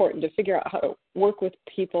so important to figure out how to work with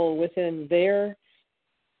people within their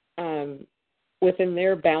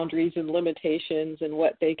boundaries and limitations and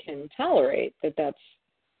what they can tolerate. That's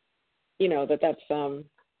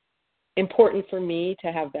important for me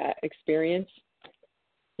to have that experience,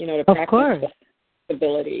 you know, to practice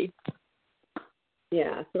stability.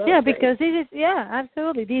 Yeah. So because this is,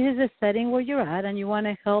 absolutely. This is a setting where you're at and you want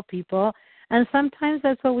to help people. And sometimes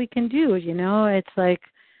that's what we can do, you know. It's like,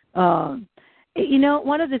 you know,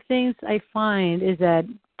 one of the things I find is that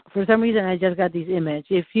for some reason I just got this image.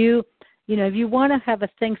 If you want to have a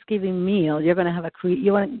Thanksgiving meal, you're going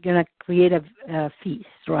to create a feast,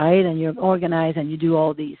 right? And you're organized and you do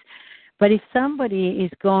all these. But if somebody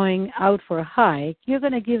is going out for a hike, you're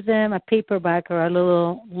going to give them a paper bag or a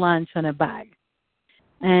little lunch on a bag.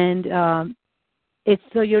 And it's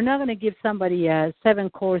so you're not going to give somebody a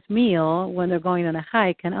 7-course meal when they're going on a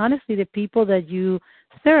hike. And honestly, the people that you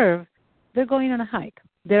serve, they're going on a hike.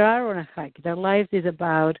 They are on a hike. Their life is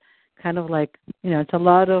about kind of like, it's a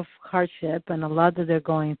lot of hardship and a lot that they're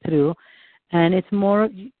going through. And it's more,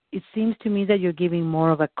 it seems to me that you're giving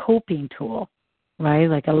more of a coping tool, right?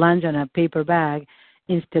 Like a lunch and a paper bag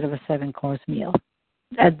instead of a 7-course meal.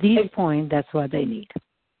 At this point, that's what they need.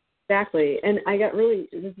 Exactly. And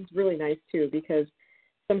this is really nice too, because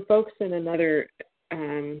some folks in another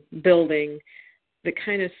building that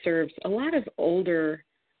kind of serves a lot of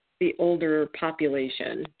the older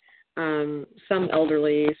population, some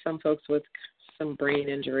elderly, some folks with some brain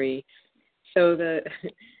injury. So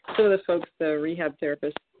some of the folks, the rehab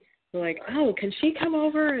therapists, were like, oh, can she come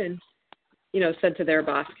over and, said to their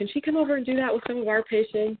boss, can she come over and do that with some of our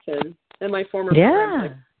patients? And my former friend,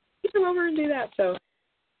 like, can you come over and do that? So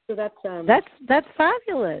that's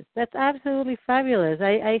fabulous. That's absolutely fabulous.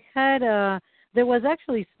 I had there was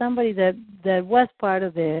actually somebody that was part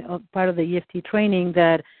of the EFT training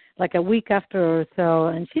that like a week after or so,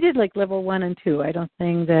 and she did like level 1 and 2. I don't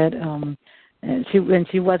think that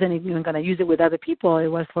she wasn't even going to use it with other people. It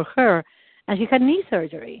was for her, and she had knee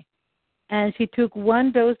surgery, and she took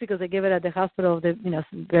 1 dose because they gave it at the hospital of the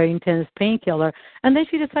very intense painkiller, and then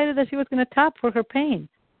she decided that she was going to tap for her pain.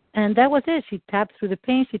 And that was it. She tapped through the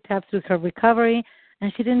pain. She tapped through her recovery,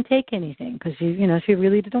 and she didn't take anything because she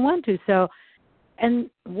really didn't want to. So, and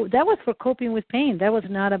that was for coping with pain. That was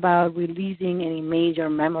not about releasing any major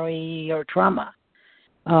memory or trauma.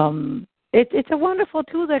 It's a wonderful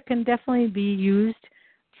tool that can definitely be used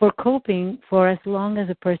for coping for as long as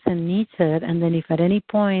a person needs it. And then if at any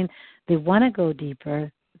point they want to go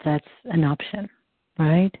deeper, that's an option,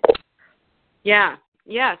 right? Yeah.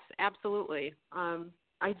 Yes, absolutely.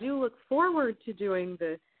 I do look forward to doing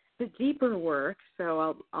the deeper work,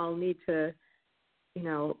 so I'll need to,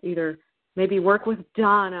 either maybe work with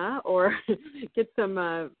Donna or get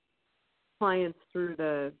some clients through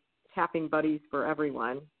the Tapping Buddies for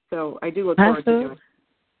Everyone. So I do look forward to doing.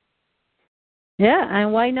 Yeah,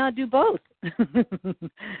 and why not do both?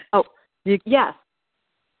 Yes.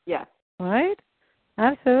 Right?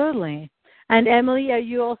 Absolutely. And Emily, are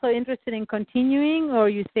you also interested in continuing, or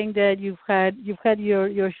you think that you've had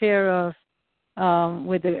your share of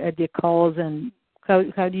with the calls, and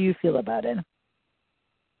how do you feel about it?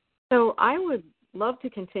 So I would love to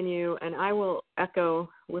continue, and I will echo,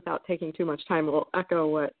 without taking too much time, will echo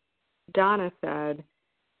what Donna said.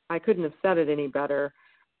 I couldn't have said it any better.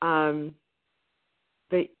 That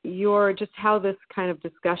you're just how this kind of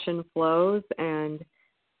discussion flows and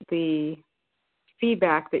the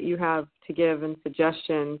feedback that you have to give and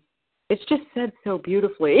suggestions, it's just said so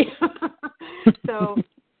beautifully. So,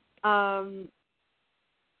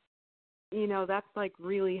 that's like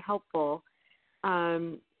really helpful. So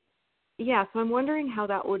I'm wondering how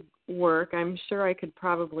that would work. I'm sure I could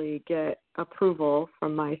probably get approval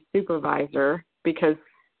from my supervisor because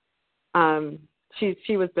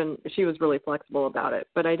she was really flexible about it.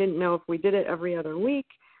 But I didn't know if we did it every other week,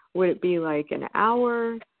 would it be like an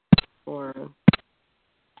hour or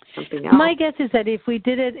something else? My guess is that if we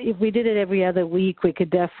did it every other week, we could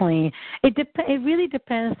definitely. It really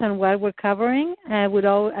depends on what we're covering. I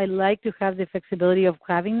like to have the flexibility of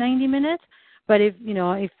having 90 minutes. But if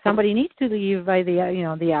somebody needs to leave by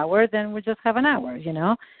the hour, then we'll just have an hour.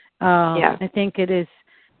 I think it is.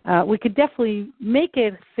 We could definitely make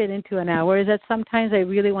it fit into an hour. Is that sometimes I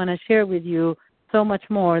really want to share with you so much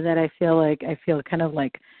more that I feel kind of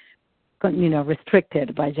like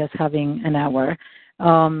restricted by just having an hour.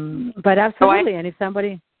 But absolutely, and if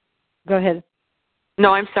somebody, go ahead.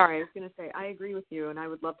 No, I'm sorry. I was going to say I agree with you, and I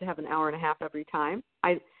would love to have an hour and a half every time.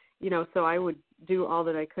 So I would do all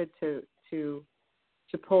that I could to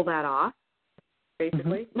pull that off,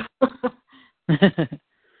 basically.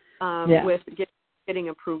 Mm-hmm. With getting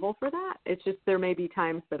approval for that. It's just there may be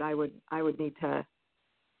times that I would need to,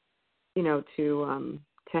 to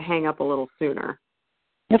hang up a little sooner.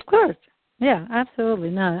 Of course. Yeah, absolutely.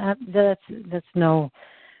 No, that's no.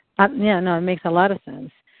 It makes a lot of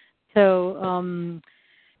sense. So,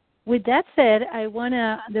 with that said,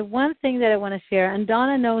 the one thing that I want to share, and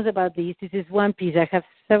Donna knows about these. This is one piece. I have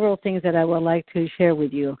several things that I would like to share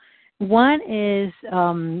with you. One is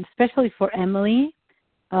especially for Emily,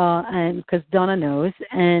 and because Donna knows,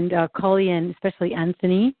 and Collie, and especially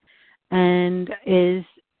Anthony, and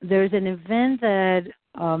there's an event that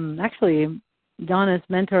actually Donna's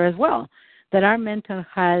mentor as well, that our mentor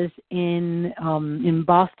has in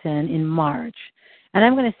Boston in March, and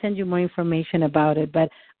I'm going to send you more information about it. But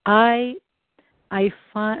I have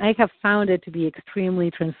found it to be extremely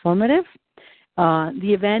transformative.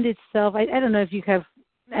 The event itself, I don't know if you have,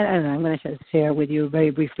 I don't know, I'm going to share with you very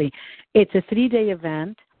briefly. It's a 3-day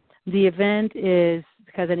event. The event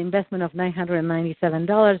has an investment of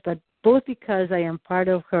 $997, but both because I am part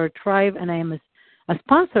of her tribe and I am a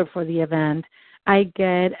sponsor for the event, I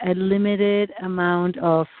get a limited amount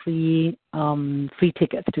of free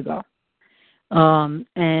tickets to go. I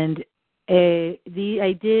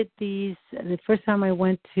did these, the first time I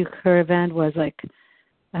went to her event was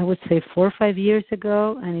I would say 4 or 5 years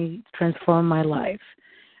ago, and it transformed my life.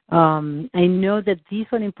 I know that this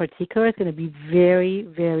one in particular is going to be very,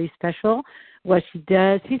 very special. What she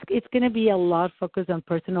does, it's going to be a lot focused on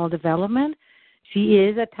personal development. She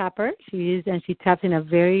is a tapper. She taps in a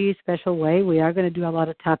very special way. We are going to do a lot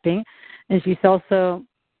of tapping, and she's also,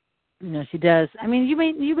 she does. I mean, you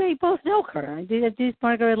may both know her. This is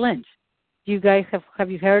Margaret Lynch. Do you guys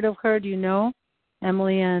have you heard of her? Do you know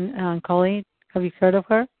Emily and Colleen? Have you heard of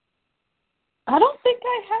her? I don't think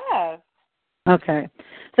I have. Okay.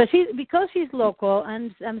 So because she's local,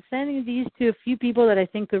 I'm sending these to a few people that I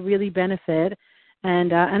think could really benefit,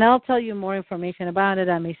 and I'll tell you more information about it.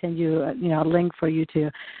 I may send you a link for you to.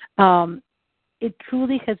 It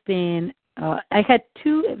truly has been. I had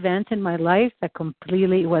 2 events in my life that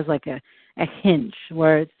completely was like a hinge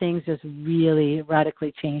where things just really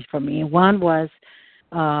radically changed for me. One was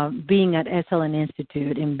being at SLN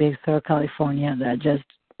Institute in Big Sur, California, that just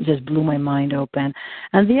blew my mind open.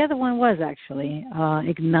 And the other one was actually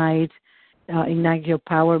Ignite Your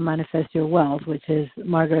Power, Manifest Your Wealth, which is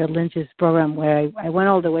Margaret Lynch's program where I went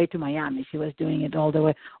all the way to Miami. She was doing it all the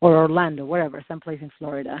way, or Orlando, wherever, someplace in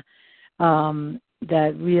Florida.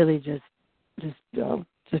 That really just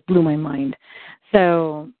blew my mind.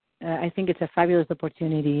 So I think it's a fabulous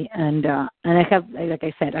opportunity, and I have, like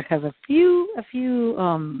I said, I have a few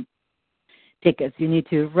tickets. You need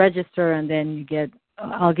to register, and then you get.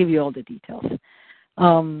 I'll give you all the details.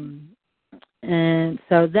 And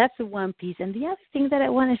so that's one piece. And the other thing that I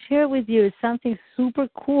want to share with you is something super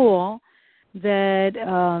cool that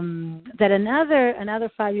another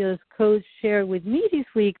fabulous coach shared with me this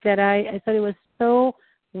week that I thought it was so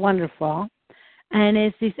wonderful. And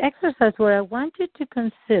it's this exercise where I want you to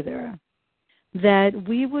consider that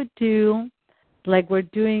we would do, like we're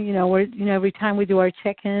doing, every time we do our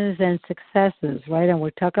check-ins and successes, right? And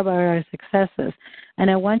we talk about our successes. And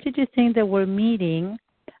I want you to think that we're meeting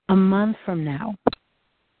a month from now.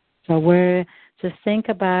 So think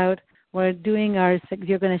about, you're going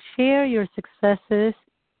to share your successes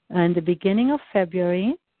in the beginning of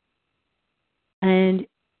February. And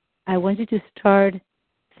I want you to start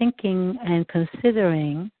thinking and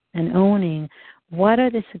considering and owning what are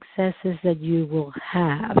the successes that you will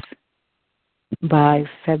have by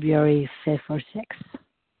February 5th or 6th.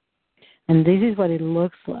 And this is what it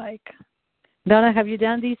looks like. Donna, have you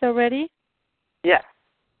done these already? Yes.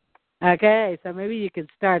 Okay, so maybe you can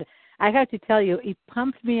start. I have to tell you, it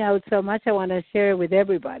pumped me out so much I want to share it with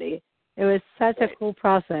everybody. It was such a cool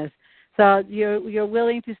process. So you're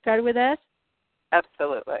willing to start with us?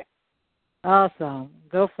 Absolutely. Awesome.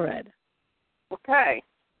 Go for it. Okay.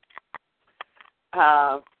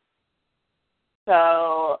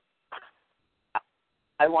 So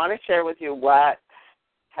I want to share with you what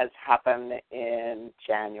has happened in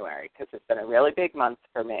January, because it's been a really big month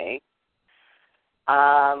for me.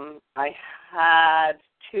 I had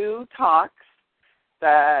 2 talks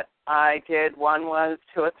that I did. One was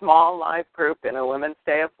to a small live group in a Women's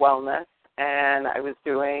Day of Wellness, and I was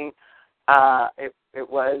doing I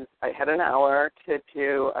had an hour to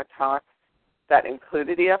do a talk that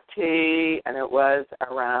included EFT, and it was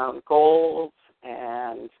around goals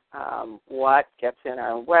and what gets in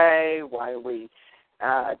our way, why we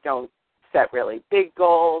don't set really big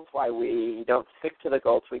goals, why we don't stick to the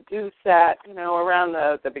goals we do set, around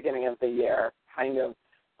the beginning of the year, kind of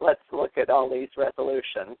let's look at all these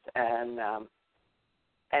resolutions and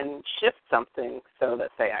shift something so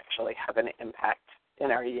that they actually have an impact in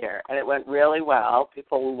our year. And it went really well.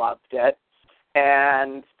 People loved it.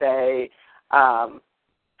 And I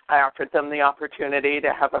offered them the opportunity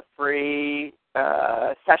to have a free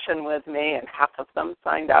session with me, and half of them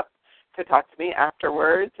signed up to talk to me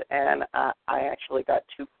afterwards. And I actually got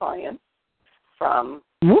 2 clients from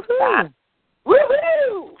that.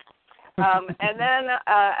 Woohoo! And then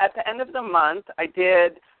at the end of the month, I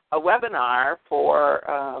did a webinar for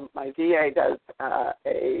my VA does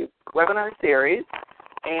a webinar series,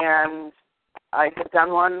 and I had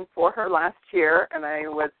done one for her last year, and I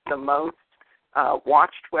was the most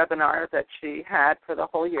watched webinar that she had for the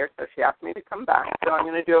whole year, so she asked me to come back. So I'm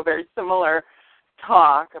going to do a very similar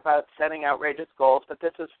talk about setting outrageous goals, but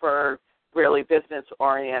this is for really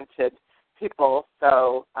business-oriented people.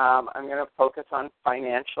 So I'm going to focus on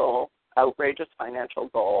outrageous financial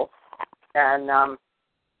goals. And, well,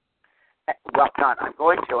 not I'm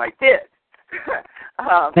going to, I did.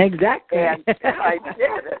 Exactly. And I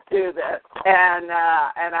did do this. And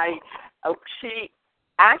she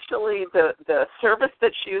actually, the service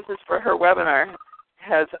that she uses for her webinar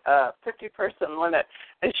has a 50-person limit,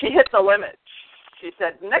 and she hit the limit. She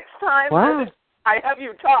said, next time that I have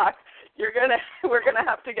you talk, we're gonna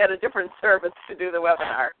have to get a different service to do the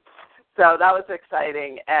webinar. So that was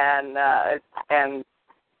exciting, and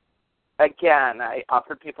again, I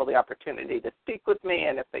offered people the opportunity to speak with me,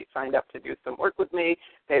 and if they signed up to do some work with me,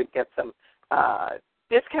 they would get some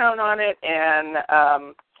discount on it, and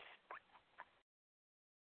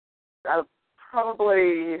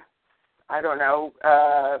probably, I don't know,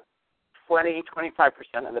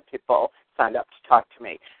 20-25% of the people signed up to talk to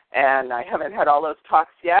me. And I haven't had all those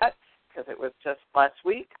talks yet because it was just last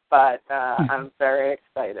week, but I'm very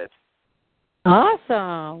excited.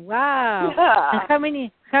 Awesome! Wow. Yeah. And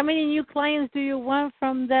how many new clients do you want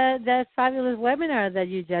from that fabulous webinar that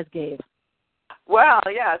you just gave? Well,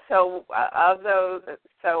 yeah. So of those,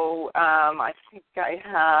 I think I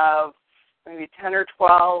have maybe 10 or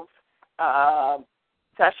 12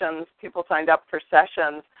 sessions. People signed up for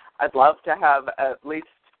sessions. I'd love to have at least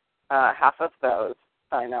half of those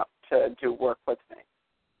sign up to do work with me.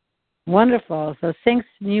 Wonderful. So 6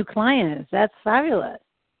 new clients. That's fabulous.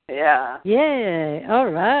 Yeah. Yeah. All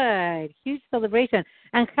right. Huge celebration.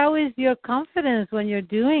 And how is your confidence when you're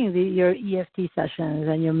doing your EFT sessions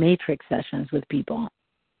and your matrix sessions with people?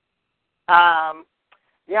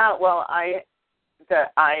 Yeah. Well, I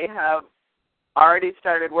have already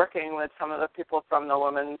started working with some of the people from the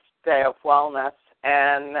Women's Day of Wellness,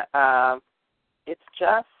 and it's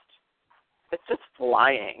just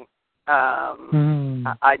flying.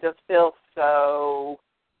 I just feel so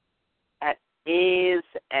at ease,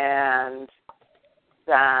 and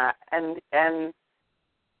the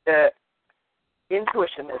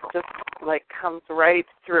intuition is just like comes right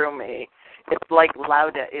through me. It's like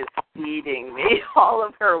Lauda is feeding me all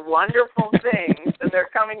of her wonderful things, and they're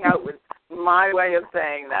coming out with my way of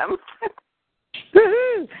saying them.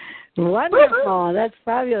 Wonderful. That's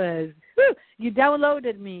fabulous. You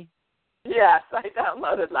downloaded me. Yes, I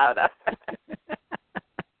downloaded Lauda.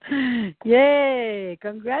 Yay!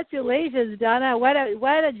 Congratulations, Donna. What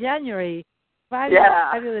a January.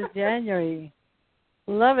 Fabulous January.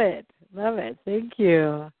 Love it. Love it. Thank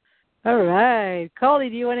you. All right. Coley,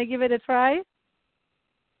 do you want to give it a try?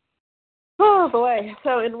 Oh, boy.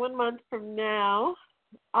 So in 1 month from now.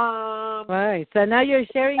 Right. So now you're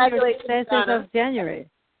sharing your successes of January.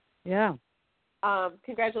 Yeah.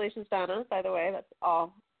 Congratulations, Donna, by the way. That's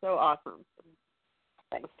all so awesome.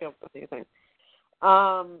 Thanks for these things.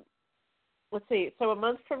 Let's see. So a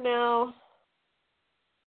month from now.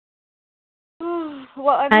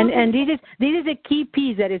 Well, and this is a key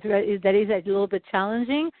piece that is a little bit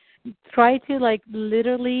challenging. Try to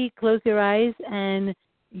literally close your eyes, and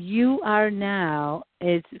you are now.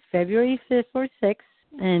 It's February 5th or 6th,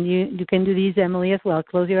 and you can do these, Emily, as well.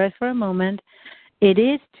 Close your eyes for a moment. It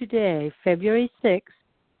is today, February 6th,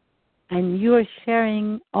 and you are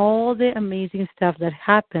sharing all the amazing stuff that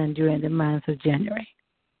happened during the month of January.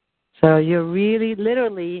 So you're really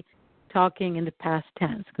literally talking in the past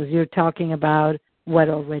tense because you're talking about what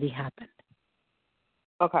already happened.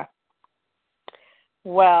 Okay.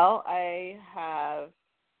 Well, I have,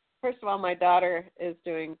 first of all, my daughter is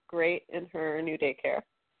doing great in her new daycare.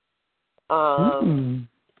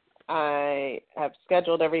 I have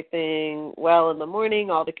scheduled everything well in the morning.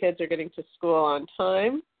 All the kids are getting to school on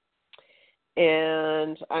time.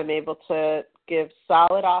 And I'm able to give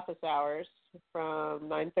solid office hours from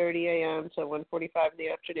 9:30 a.m. to 1:45 in the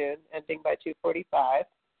afternoon, ending by 2:45.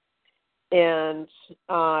 And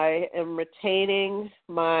I am retaining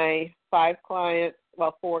my 4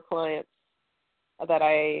 clients that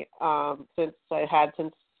I had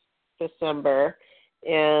since December,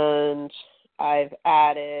 and I've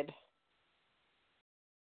added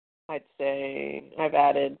a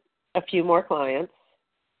few more clients.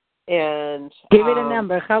 And give it a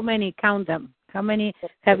number. How many? Count them. How many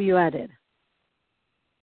have you added?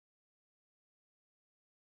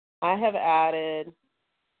 I have added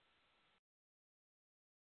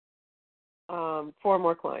 4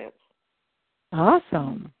 more clients.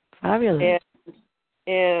 Awesome. Fabulous.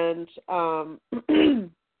 And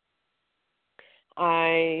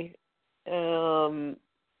I am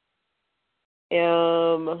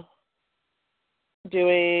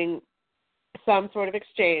doing some sort of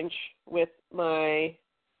exchange with my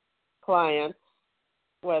clients,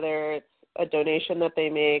 whether it's a donation that they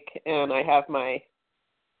make, and I have my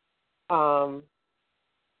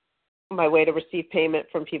my way to receive payment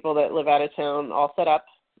from people that live out of town all set up,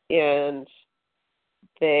 and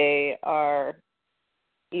they are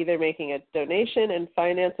either making a donation in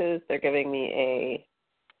finances, they're giving me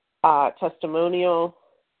a testimonial,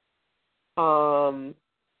 or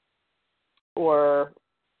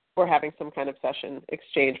we're having some kind of session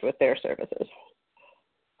exchange with their services.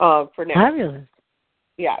 For now. Fabulous.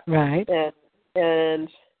 Yeah. Right. And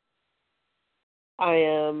I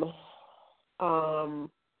am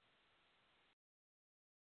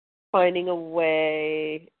finding a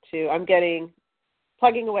way to,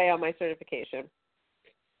 plugging away on my certification.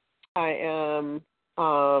 I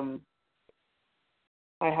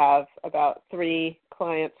have about 3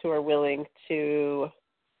 clients who are willing to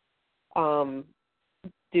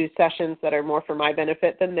do sessions that are more for my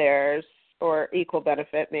benefit than theirs, or equal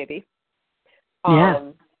benefit maybe.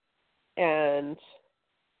 And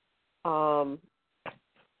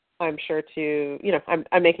I'm sure to,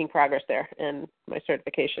 I'm making progress there, and my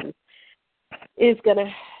certification is gonna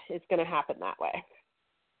happen that way.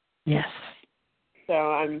 Yes. So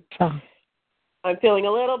I'm feeling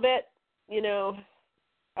a little bit,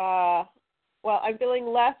 I'm feeling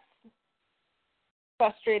less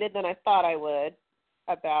frustrated than I thought I would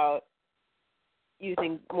about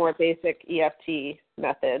using more basic EFT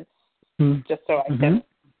methods, just so I can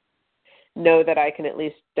know that I can at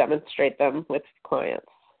least demonstrate them with clients.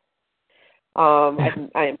 I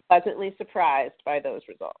am pleasantly surprised by those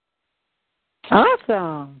results.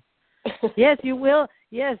 Awesome. Yes, you will.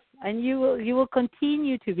 Yes, and you will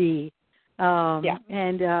continue to be.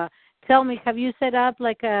 And tell me, have you set up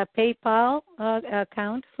like a PayPal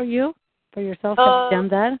account for yourself? Have you done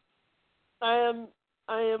that? I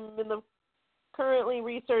am currently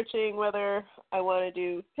researching whether I want to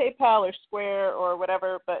do PayPal or Square or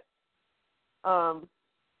whatever, but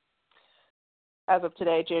as of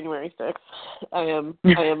today, January 6th, I am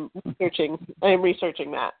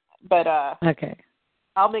researching that. But okay,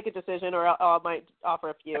 I'll make a decision, or I might offer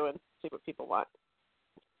a few and see what people want.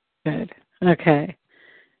 Good. Okay.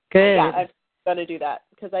 Good. Yeah, I'm going to do that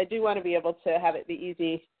because I do want to be able to have it be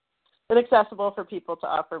easy and accessible for people to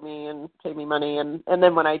offer me and pay me money, and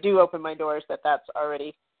then when I do open my doors, that's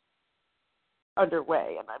already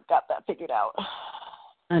underway and I've got that figured out.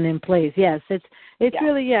 And in place, yes. It's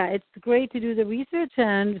really, it's great to do the research,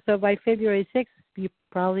 and so by February 6th, you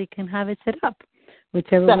probably can have it set up,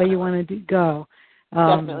 whichever way you want to go.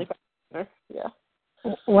 Definitely. Yeah.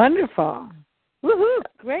 Wonderful. Woohoo!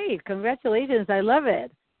 Great. Congratulations. I love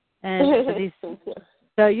it. And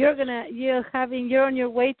so you're on your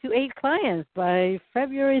way to 8 clients by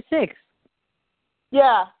February 6th.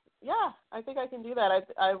 Yeah. I think I can do that.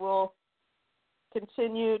 I will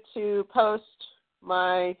continue to post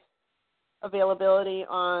my availability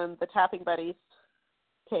on the Tapping Buddies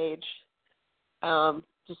page.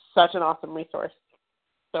 Just such an awesome resource.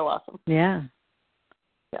 So awesome. Yeah.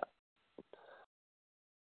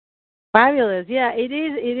 Fabulous. Yeah, it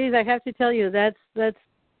is. It is. I have to tell you, it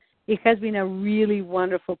has been a really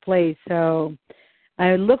wonderful place. So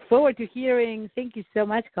I look forward to hearing. Thank you so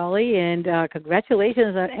much, Collie, and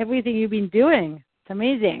congratulations on everything you've been doing. It's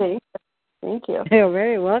amazing. Thank you. You're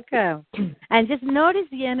very welcome. And just notice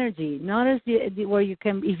the energy. Notice the where you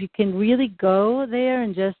can, if you can really go there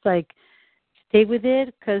and just like stay with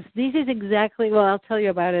it, because this is exactly. Well, I'll tell you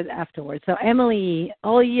about it afterwards. So Emily,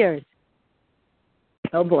 all years.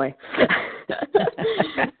 Oh boy.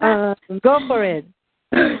 Go for it.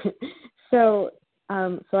 So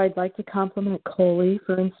I'd like to compliment Coley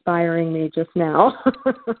for inspiring me just now.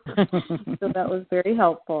 So that was very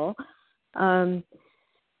helpful.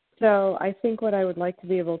 So I think what I would like to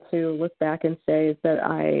be able to look back and say is that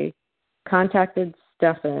I contacted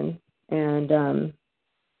Stefan and,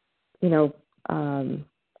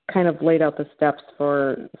 kind of laid out the steps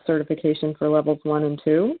for certification for levels 1 and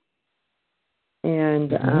 2.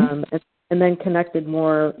 And and then connected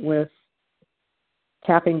more with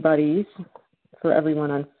Tapping Buddies for everyone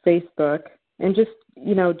on Facebook, and just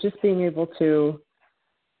being able to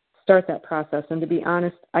start that process. And to be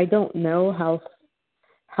honest, I don't know how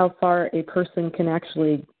far a person can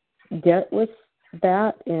actually get with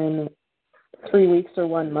that in 3 weeks or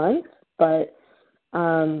 1 month, but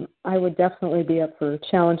I would definitely be up for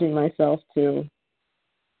challenging myself to.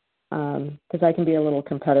 Because I can be a little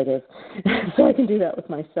competitive. So I can do that with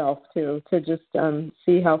myself, too, to just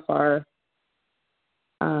see how far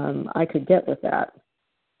I could get with that.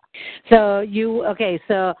 So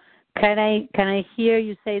so can I hear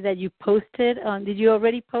you say that you posted on, did you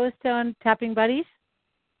already post on Tapping Buddies?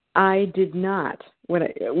 I did not.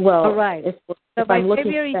 All right. So by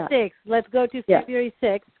February 6th, let's go to February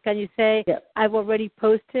 6th. Can you say I've already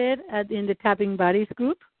posted in the Tapping Bodies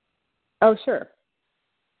group? Oh, sure.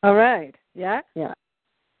 All right. Yeah? Yeah.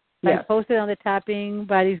 I posted on the Tapping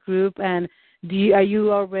Bodies group, and are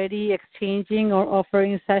you already exchanging or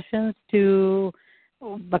offering sessions to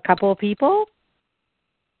a couple of people?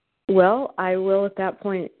 Well, I will at that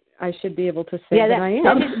point. I should be able to say that I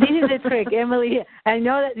am. This is the trick, Emily. I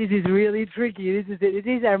know that this is really tricky. This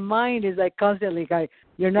is our mind is like constantly going,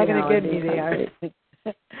 you're not going to get me there.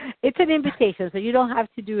 It's an invitation, so you don't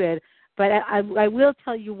have to do it. But I will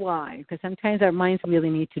tell you why, because sometimes our minds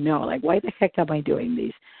really need to know, like, why the heck am I doing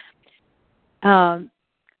this?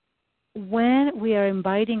 When we are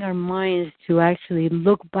inviting our minds to actually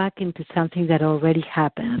look back into something that already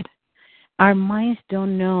happened, our minds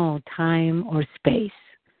don't know time or space.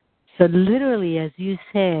 So literally, as you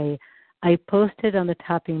say, I posted on the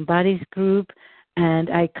Tapping Bodies group, and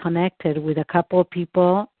I connected with a couple of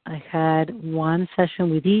people. I had one session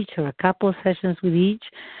with each or a couple of sessions with each,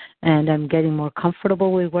 and I'm getting more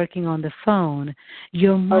comfortable with working on the phone.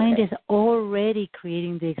 Your mind is already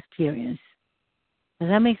creating the experience. Does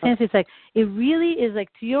that make sense? It's like, it really is like,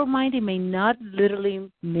 to your mind, it may not literally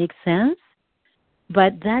make sense,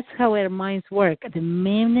 but that's how our minds work. The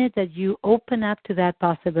minute that you open up to that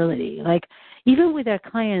possibility, like even with our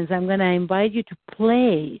clients, I'm going to invite you to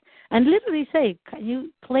play and literally say, can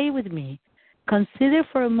you play with me? Consider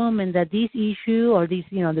for a moment that this issue or this,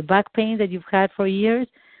 the back pain that you've had for years,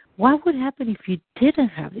 what would happen if you didn't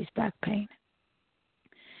have this back pain?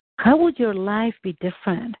 How would your life be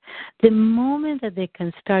different? The moment that they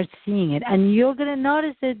can start seeing it, and you're going to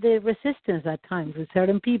notice that the resistance at times with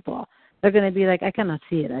certain people, they're going to be like, I cannot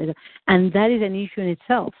see it. And that is an issue in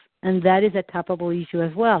itself. And that is a tappable issue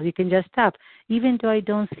as well. You can just tap. Even though I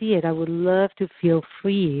don't see it, I would love to feel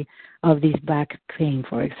free of this back pain,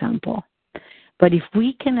 for example. But if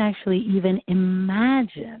we can actually even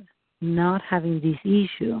imagine not having this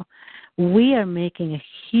issue, we are making a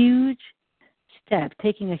huge step,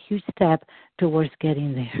 taking a huge step towards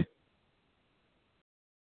getting there.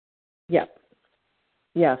 Yeah.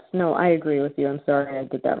 Yes. No, I agree with you. I'm sorry I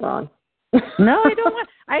did that wrong. No, I don't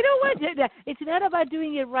want that. It's not about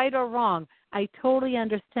doing it right or wrong. I totally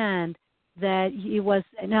understand that it was,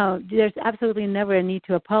 there's absolutely never a need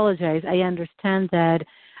to apologize. I understand that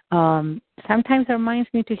sometimes our minds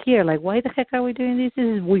need to hear, like, why the heck are we doing this? This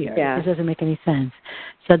is weird. Yeah. This doesn't make any sense.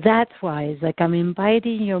 So that's why it's like I'm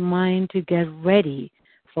inviting your mind to get ready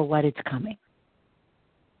for what is coming.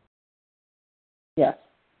 Yes.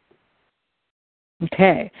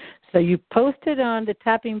 Okay. So you posted on the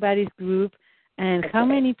Tapping Bodies group, and how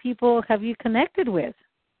many people have you connected with?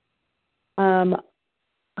 I'm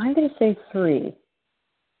going to say 3.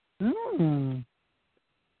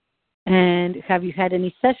 And have you had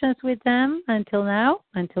any sessions with them until now,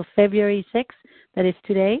 until February 6th, that is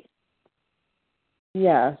today?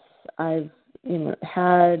 Yes. I've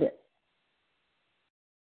had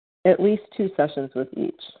at least 2 sessions with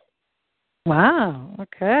each. Wow.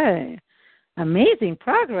 Okay. Amazing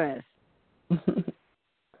progress.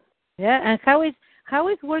 Yeah, and how is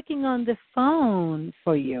working on the phone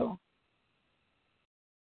for you?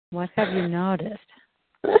 What have you noticed?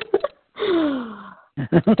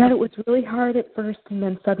 That it was really hard at first, and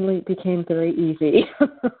then suddenly it became very easy.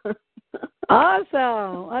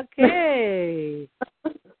 Awesome. Okay.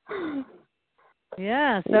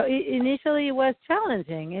 Yeah. So initially it was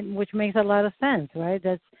challenging, which makes a lot of sense, right?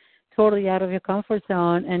 That's totally out of your comfort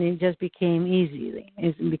zone, and it just became easy.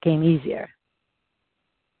 It became easier.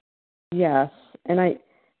 Yes, and I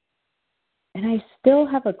still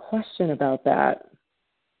have a question about that.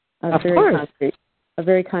 Of course. A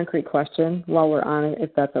very concrete question while we're on it,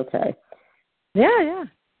 if that's okay. Yeah.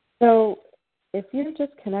 So if you're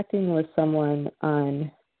just connecting with someone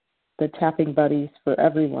on the Tapping Buddies for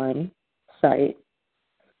Everyone site,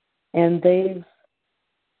 and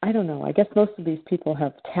I don't know, I guess most of these people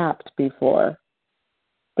have tapped before,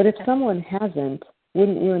 but if someone hasn't,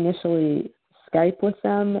 wouldn't you initially Skype with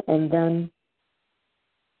them and then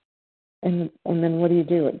what do you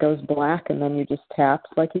do? It goes black and then you just tap,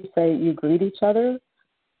 like you say, you greet each other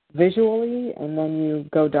visually and then you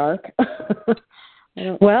go dark?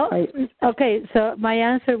 Okay, so my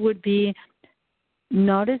answer would be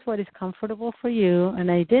notice what is comfortable for you, and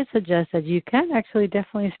I did suggest that you can actually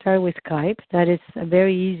definitely start with Skype. That is a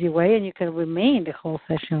very easy way, and you can remain the whole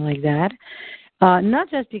session like that. Not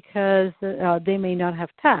just because they may not have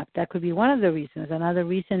tapped. That could be one of the reasons. Another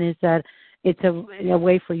reason is that it's a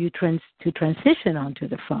way for you to transition onto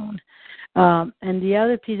the phone. And the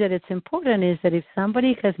other piece that it's important is that if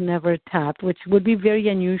somebody has never tapped, which would be very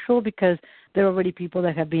unusual because there are already people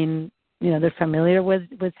that have been, they're familiar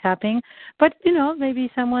with tapping. But,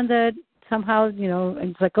 maybe someone that somehow,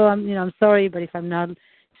 it's like, oh, I'm sorry, but if I'm not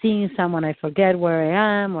seeing someone, I forget where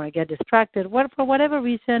I am or I get distracted. For whatever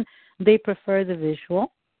reason, they prefer the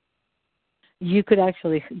visual. You could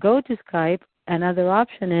actually go to Skype. Another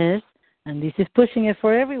option is, and this is pushing it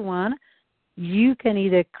for everyone, you can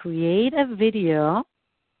either create a video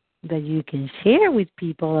that you can share with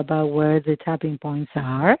people about where the tapping points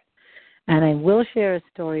are. And I will share a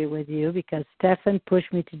story with you because Stefan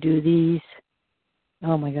pushed me to do these.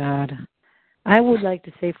 Oh, my God. I would like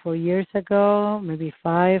to say 4 years ago, maybe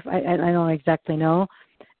 5. I don't exactly know.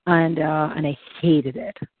 And I hated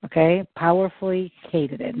it, okay? Powerfully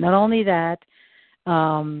hated it. Not only that,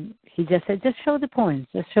 he just said, just show the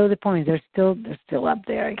points. Just show the points. They're still up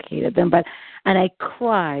there. I hated them. And I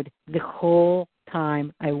cried the whole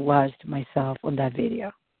time I watched myself on that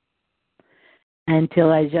video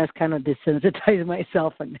until I just kind of desensitized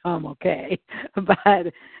myself and now I'm okay.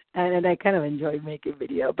 And I kind of enjoy making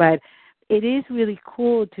video. But it is really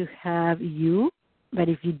cool to have you. But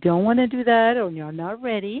if you don't want to do that or you're not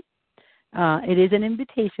ready, it is an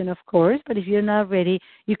invitation, of course. But if you're not ready,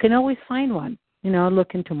 you can always find one.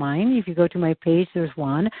 Look into mine. If you go to my page, there's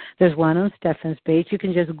one. There's one on Stefan's page. You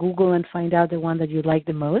can just Google and find out the one that you like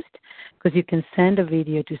the most because you can send a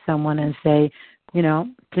video to someone and say,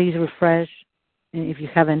 please refresh if you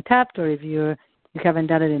haven't tapped or if you haven't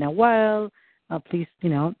done it in a while. Please,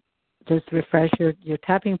 just refresh your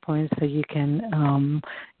tapping points so you can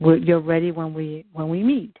you're ready when we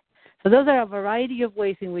meet. So those are a variety of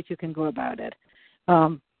ways in which you can go about it.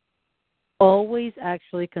 Always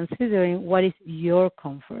actually considering what is your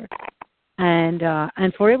comfort. And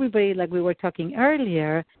for everybody, like we were talking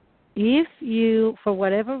earlier, if you, for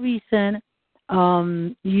whatever reason,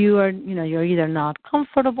 you're either not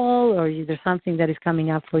comfortable or there's something that is coming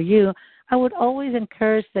up for you, I would always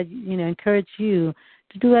encourage you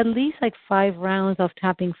to do at least like 5 rounds of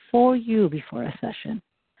tapping for you before a session.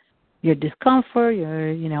 Your discomfort,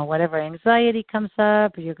 your whatever anxiety comes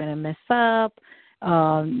up, you're going to mess up.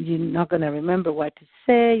 You're not going to remember what to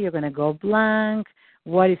say. You're going to go blank.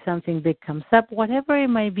 What if something big comes up? Whatever it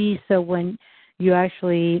might be, so when you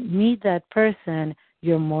actually meet that person,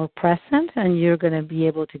 you're more present and you're going to be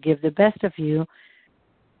able to give the best of you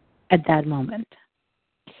at that moment.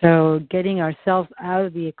 So getting ourselves out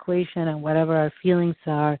of the equation and whatever our feelings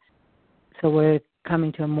are, so we're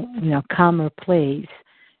coming to a more, calmer place,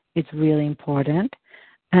 it's really important.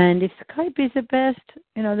 And if Skype is the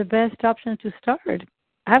best option to start,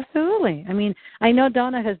 absolutely. I mean, I know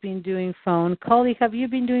Donna has been doing phone. Collie, have you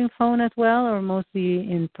been doing phone as well, or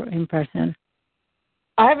mostly in person?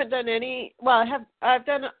 I haven't done any. Well, I've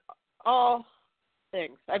done all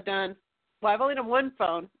things. I've only done one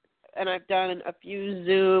phone, and I've done a few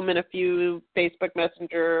Zoom and a few Facebook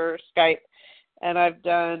Messenger, Skype, and I've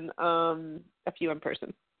done a few in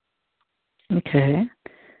person. Okay.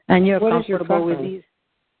 And you're comfortable with these?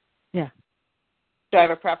 Yeah. Do I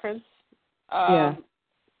have a preference? Yeah.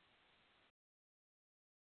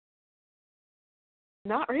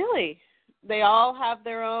 Not really. They all have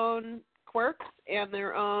their own quirks and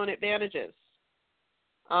their own advantages.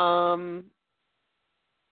 I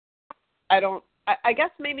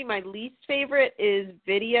guess maybe my least favorite is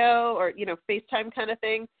video or, FaceTime kind of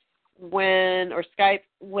thing or Skype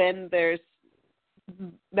when there's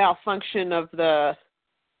malfunction of the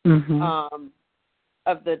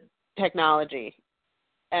technology.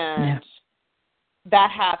 And that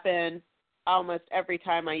happened almost every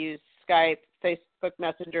time I use Skype, Facebook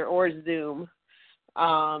Messenger, or Zoom.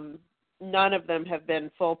 None of them have been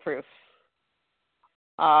foolproof.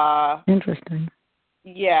 Interesting.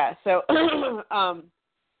 Yeah, so,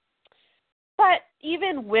 but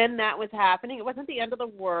even when that was happening, it wasn't the end of the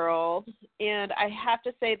world. And I have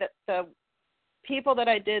to say that the people that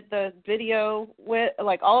I did the video with,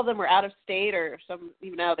 like all of them were out of state or some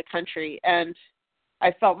even out of the country. And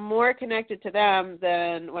I felt more connected to them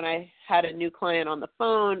than when I had a new client on the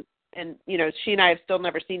phone. And, she and I have still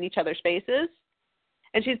never seen each other's faces.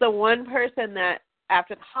 And she's the one person that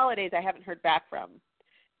after the holidays I haven't heard back from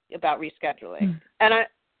about rescheduling. And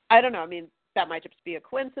I don't know. I mean, that might just be a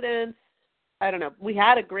coincidence. I don't know. We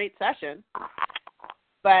had a great session,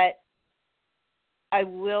 but I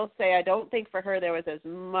will say I don't think for her there was as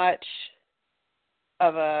much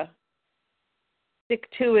of a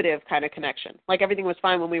stick-to-itive kind of connection. Like everything was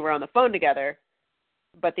fine when we were on the phone together,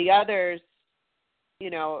 but the others,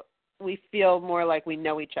 we feel more like we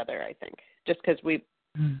know each other, I think, just because we've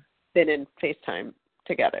been in FaceTime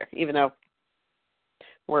together, even though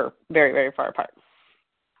we're very, very far apart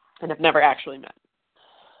and have never actually met.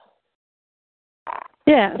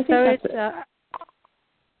 Yeah, so it's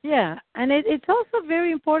yeah, and it's also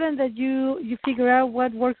very important that you figure out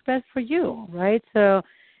what works best for you, right? So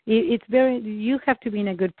it's very, you have to be in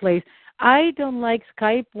a good place. I don't like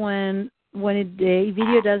Skype when the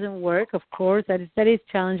video doesn't work. Of course, that is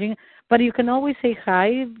challenging, but you can always say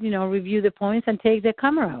hi, review the points, and take the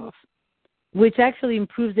camera off, which actually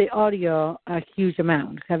improves the audio a huge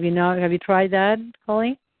amount. Have you tried that,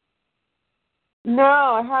 Holly? No,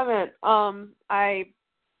 I haven't. I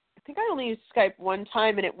think I only used Skype one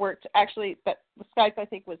time, and it worked. Actually, but the Skype, I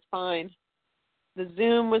think, was fine. The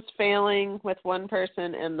Zoom was failing with one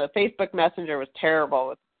person, and the Facebook Messenger was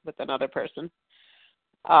terrible with another person.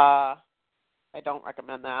 I don't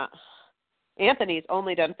recommend that. Anthony's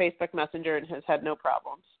only done Facebook Messenger and has had no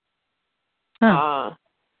problems. Huh.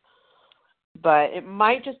 But it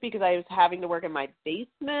might just because I was having to work in my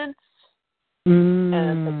basement,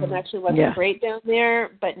 and the connection wasn't great down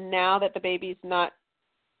there. But now that the baby's not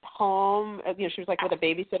home, she was like with a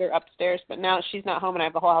babysitter upstairs, but now she's not home and I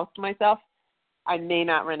have the whole house to myself, I may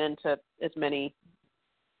not run into as many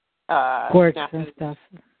quirks and stuff.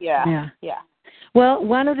 Yeah. Well,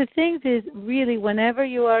 one of the things is really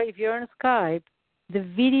if you're on Skype, the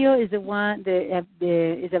video is the one that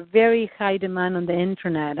is a very high demand on the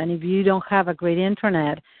internet, and if you don't have a great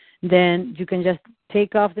internet, then you can just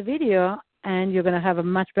take off the video and you're going to have a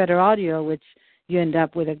much better audio, which you end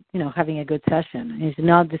up with having a good session. It's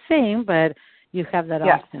not the same, but you have that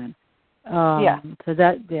option. So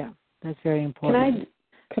that's very important.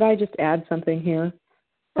 Could I just add something here?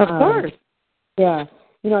 Of course. Yeah.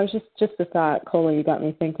 It's just a thought, Cola, you got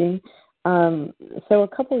me thinking. So a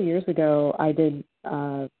couple of years ago, I did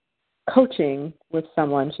coaching with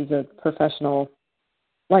someone. She's a professional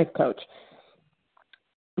life coach.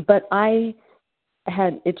 But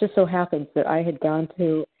it just so happens that I had gone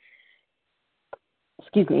to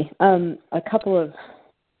a couple of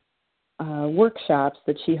workshops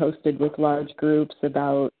that she hosted with large groups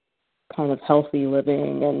about kind of healthy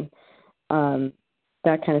living and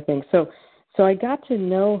that kind of thing. So I got to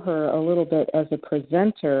know her a little bit as a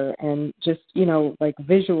presenter and just, like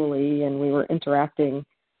visually, and we were interacting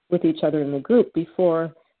with each other in the group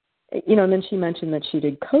before, and then she mentioned that she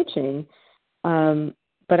did coaching.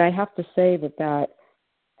 But I have to say that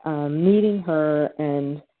meeting her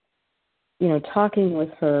and talking with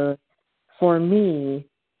her, for me,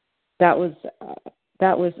 that was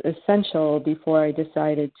essential before I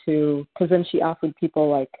decided to, because then she offered people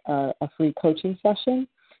like a free coaching session,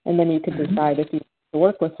 and then you could decide if you want to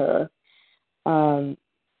work with her.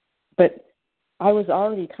 But I was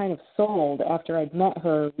already kind of sold after I'd met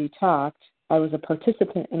her. We talked. I was a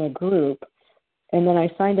participant in a group, and then I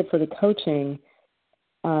signed up for the coaching.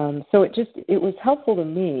 So it was helpful to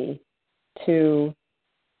me to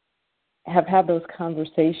have had those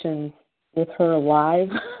conversations with her live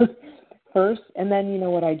first. And then,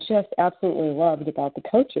 what I just absolutely loved about the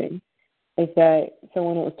coaching is that, so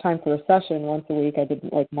when it was time for a session once a week, I did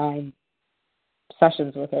like 9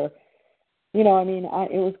 sessions with her. It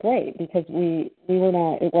was great because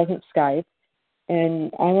it wasn't Skype.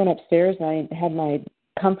 And I went upstairs and I had my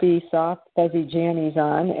comfy, soft, fuzzy jammies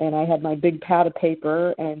on, and I had my big pad of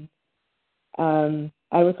paper, and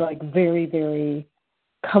I was like very, very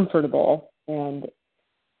comfortable. And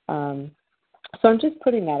so I'm just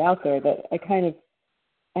putting that out there that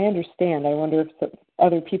I understand. I wonder if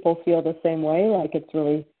other people feel the same way, like it's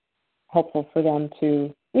really helpful for them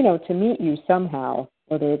to meet you somehow,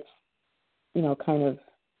 whether it's, kind of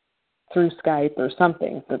through Skype or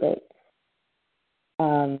something, so that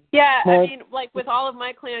like with all of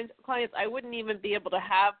my clients, I wouldn't even be able to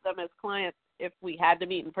have them as clients if we had to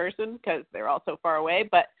meet in person because they're all so far away.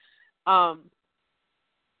 But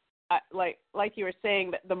like you were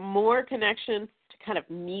saying, that the more connections to kind of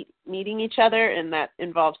meeting each other, and that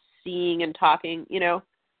involves seeing and talking,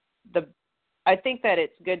 I think that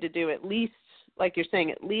it's good to do at least, like you're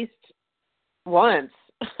saying, at least once.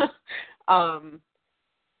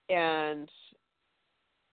 And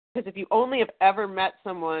because if you only have ever met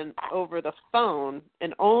someone over the phone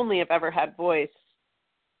and only have ever had voice,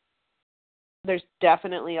 there's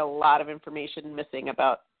definitely a lot of information missing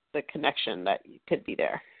about the connection that could be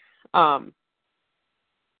there.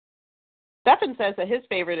 Stefan says that his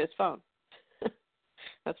favorite is phone.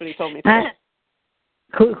 That's what he told me today.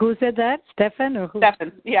 Who said that? Stefan or who?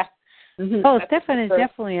 Stefan, yeah. Mm-hmm. Oh, Stefan is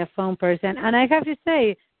definitely a phone person. And I have to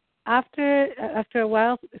say, after a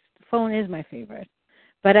while, phone is my favorite.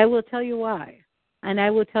 But I will tell you why. And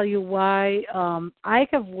I will tell you why I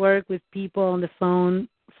have worked with people on the phone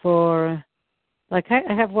for, I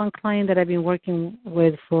have one client that I've been working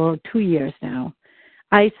with for 2 years now.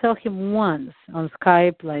 I saw him once on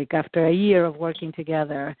Skype, like after a year of working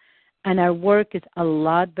together, and our work is a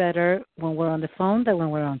lot better when we're on the phone than when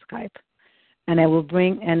we're on Skype. And I will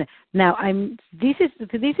bring, and now this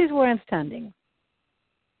is where I'm standing.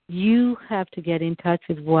 You have to get in touch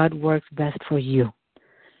with what works best for you.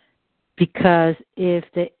 Because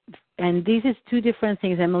and this is two different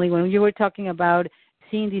things, Emily, when you were talking about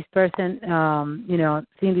seeing this person,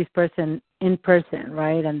 seeing this person in person,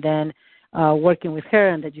 right? And then working with her,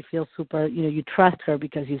 and that you feel super, you trust her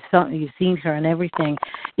because you've seen her and everything.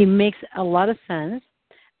 It makes a lot of sense.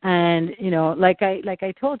 And, like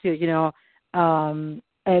I told you,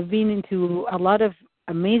 I've been into a lot of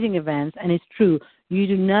amazing events, and it's true. You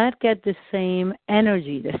do not get the same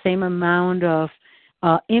energy, the same amount of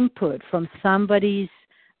input from somebody's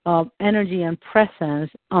energy and presence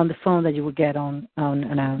on the phone that you would get on a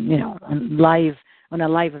live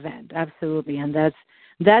event. Absolutely, and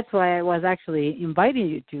that's why I was actually inviting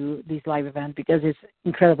you to this live event, because it's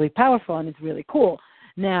incredibly powerful and it's really cool.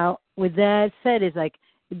 Now, with that said, it's like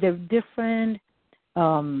the different.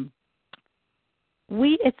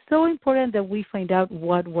 It's so important that we find out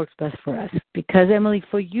what works best for us, because, Emily,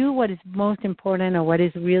 for you, what is most important or what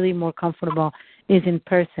is really more comfortable is in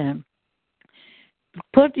person.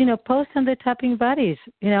 Post on the tapping buddies.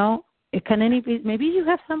 It can maybe you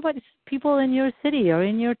have people in your city or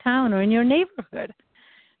in your town or in your neighborhood.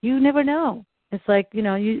 You never know. It's like,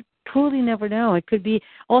 you truly never know. It could be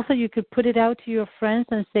also, you could put it out to your friends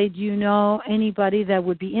and say, do you know anybody that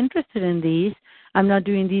would be interested in these? I'm not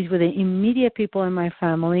doing these with the immediate people in my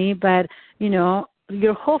family, but,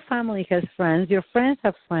 your whole family has friends. Your friends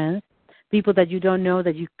have friends, people that you don't know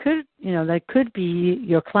that you could, that could be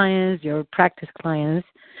your clients, your practice clients.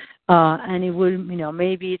 And it would,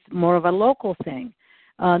 maybe it's more of a local thing.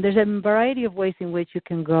 There's a variety of ways in which you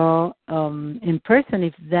can go in person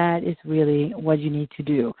if that is really what you need to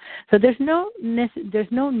do. So there's no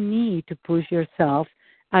need to push yourself,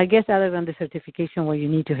 I guess, other than the certification where you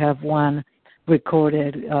need to have one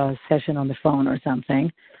recorded session on the phone or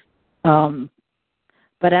something.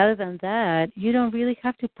 But other than that, you don't really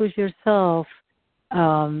have to push yourself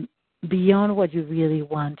beyond what you really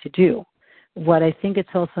want to do. What I think it's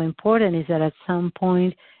also important is that at some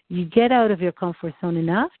point you get out of your comfort zone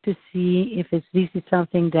enough to see if this is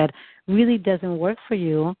something that really doesn't work for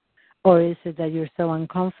you, or is it that you're so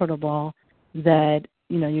uncomfortable that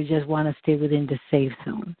you just want to stay within the safe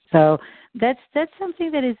zone. So that's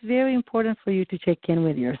something that is very important for you to check in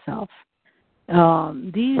with yourself.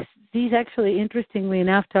 These actually, interestingly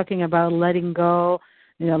enough, talking about letting go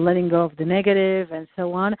of the negative and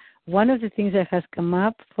so on. One of the things that has come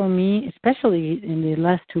up for me, especially in the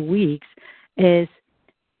last 2 weeks, is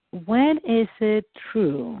when is it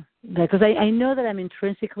true? Because I know that I'm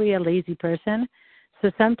intrinsically a lazy person.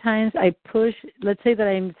 So sometimes I push, let's say that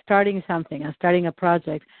I'm starting something, I'm starting a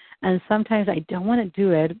project, and sometimes I don't want to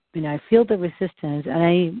do it. I feel the resistance, and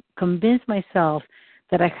I convince myself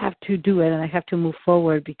that I have to do it and I have to move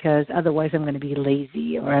forward, because otherwise I'm going to be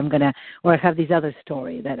lazy, or I have this other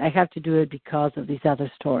story that I have to do it because of this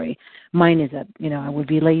other story. Mine is that, I would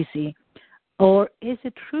be lazy. Or is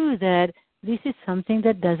it true that this is something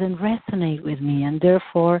that doesn't resonate with me, and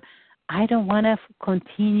therefore I don't want to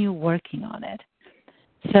continue working on it?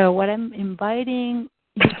 So what I'm inviting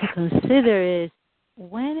you to consider is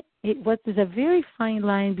what is a very fine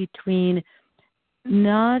line between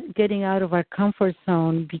not getting out of our comfort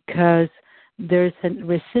zone because there's a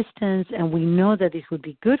resistance and we know that this would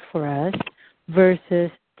be good for us,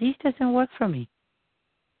 versus this doesn't work for me.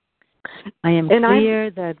 I am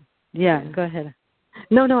clear that, go ahead.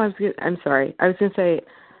 No, I'm sorry. I was going to say,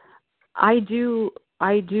 I do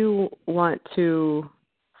want to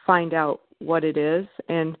find out what it is,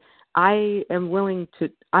 and I'm willing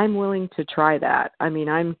to try that. I mean,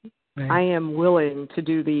 I am willing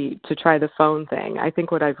to try the phone thing. I think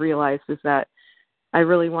what I've realized is that I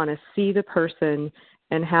really want to see the person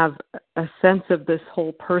and have a sense of this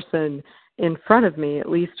whole person in front of me, at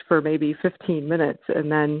least for maybe 15 minutes,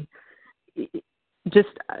 and then just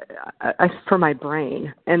for my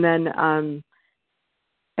brain. And then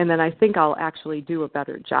I think I'll actually do a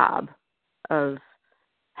better job of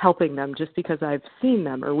helping them, just because I've seen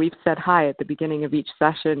them, or we've said hi at the beginning of each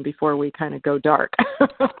session before we kind of go dark.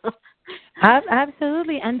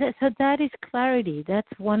 Absolutely. And so that is clarity. That's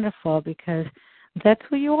wonderful, because that's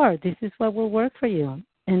who you are. This is what will work for you.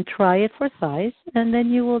 And try it for size, and then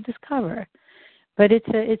you will discover. But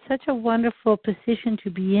it's such a wonderful position to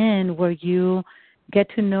be in, where you get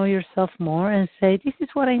to know yourself more and say, this is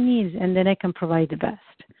what I need, and then I can provide the best.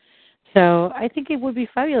 So I think it would be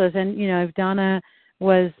fabulous. And, if Donna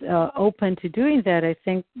was open to doing that, I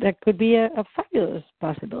think that could be a fabulous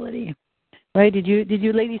possibility. Right? Did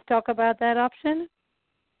you ladies talk about that option?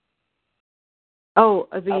 Oh,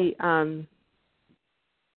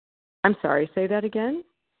 I'm sorry. Say that again.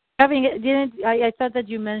 I thought that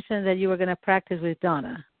you mentioned that you were going to practice with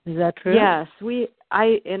Donna. Is that true? Yes,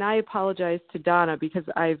 I apologize to Donna because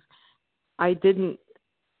I didn't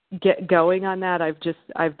get going on that.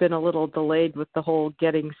 I've been a little delayed with the whole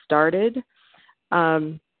getting started.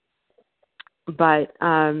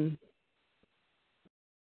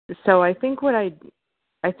 So I think what I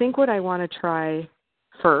want to try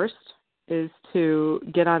first is to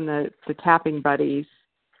get on the Tapping Buddies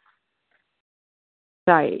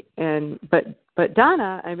site, but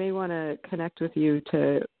Donna, I may want to connect with you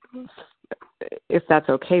if that's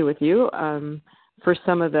okay with you, for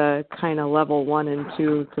some of the kind of level 1 and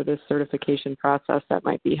 2 for this certification process. That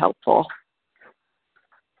might be helpful.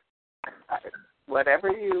 Whatever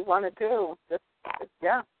you want to do, just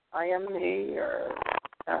IM me or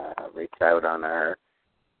reach out on our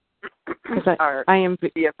I'm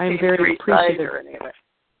very appreciative. Or any of it.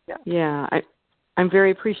 Yeah, I'm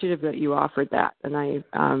very appreciative that you offered that, and I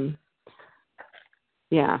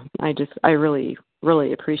really,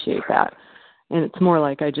 really appreciate that. And it's more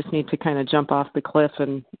like I just need to kind of jump off the cliff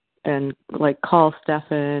and like call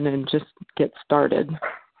Stefan and just get started.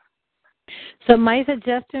 So my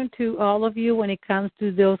suggestion to all of you when it comes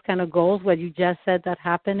to those kind of goals, what you just said that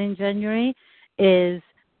happened in January, is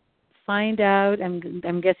find out,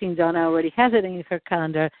 I'm guessing Donna already has it in her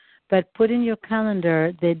calendar, but put in your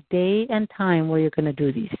calendar the day and time where you're going to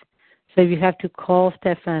do these. So if you have to call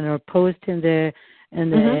Stefan or post in the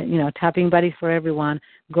Tapping Buddies for everyone,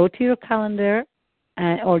 go to your calendar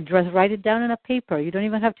or just write it down on a paper. You don't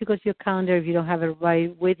even have to go to your calendar if you don't have it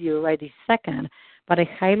right with you right this second. But I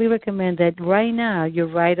highly recommend that right now you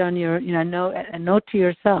write on your a note to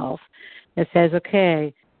yourself that says,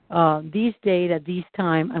 okay, these date at this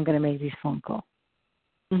time I'm going to make this phone call.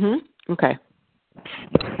 Okay.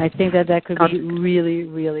 I think that could be really,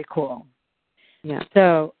 really cool. Yeah.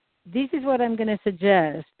 So this is what I'm going to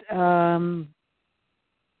suggest. I'm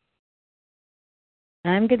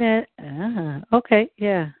going to, okay,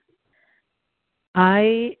 yeah.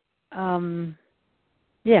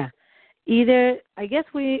 Either, I guess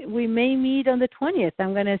we may meet on the 20th.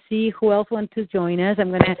 I'm going to see who else wants to join us. I'm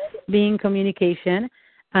going to be in communication.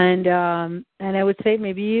 And I would say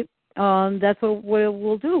maybe that's what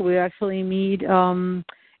we'll do. We actually meet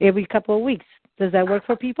every couple of weeks. Does that work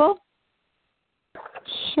for people?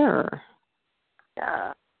 Sure.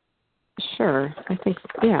 Yeah. Sure. I think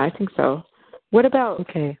so. What about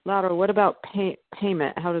Laura? What about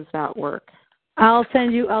payment? How does that work? I'll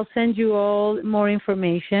send you all more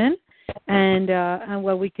information, and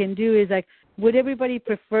what we can do is would everybody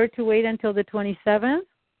prefer to wait until the 27th?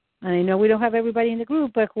 And I know we don't have everybody in the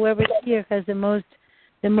group, but whoever here has the most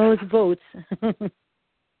votes.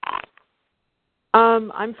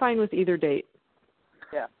 I'm fine with either date.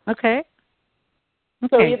 Yeah. Okay.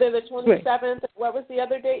 So either the 27th. What was the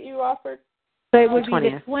other date you offered? So it would be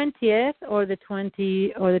 20th. the 20th or the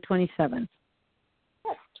 27th.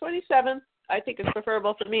 Yeah, 27th. I think it's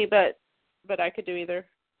preferable for me, but I could do either.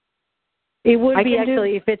 It would be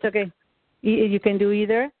actually, if it's okay. You can do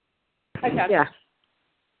either? I can. Yeah.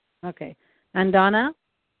 Okay. And Donna?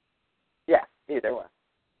 Yeah, either one.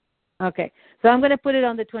 Okay. So I'm going to put it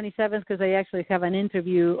on the 27th because I actually have an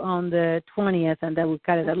interview on the 20th, and that would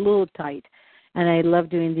cut it a little tight. And I love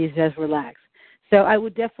doing these just relax. So I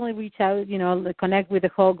would definitely reach out, connect with the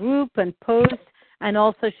whole group and post and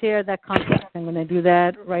also share that contract. I'm going to do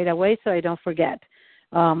that right away so I don't forget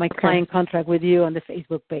my client contract with you on the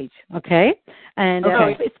Facebook page. Okay? And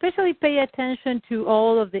especially pay attention to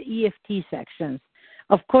all of the EFT sections.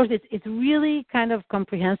 Of course, it's really kind of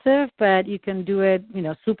comprehensive, but you can do it,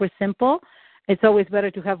 super simple. It's always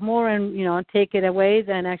better to have more and, take it away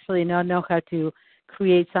than actually not know how to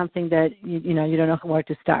create something that, you don't know where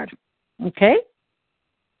to start. Okay?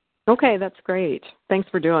 Okay, that's great. Thanks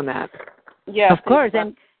for doing that. Yeah. Of course.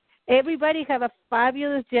 And everybody have a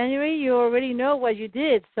fabulous January. You already know what you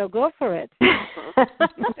did, so go for it.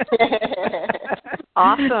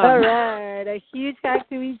 Awesome. All right. A huge hug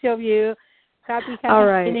to each of you. Happy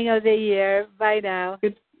beginning of the year. Bye now.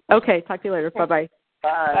 Good. Okay, talk to you later. Bye-bye.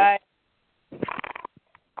 Bye. Bye.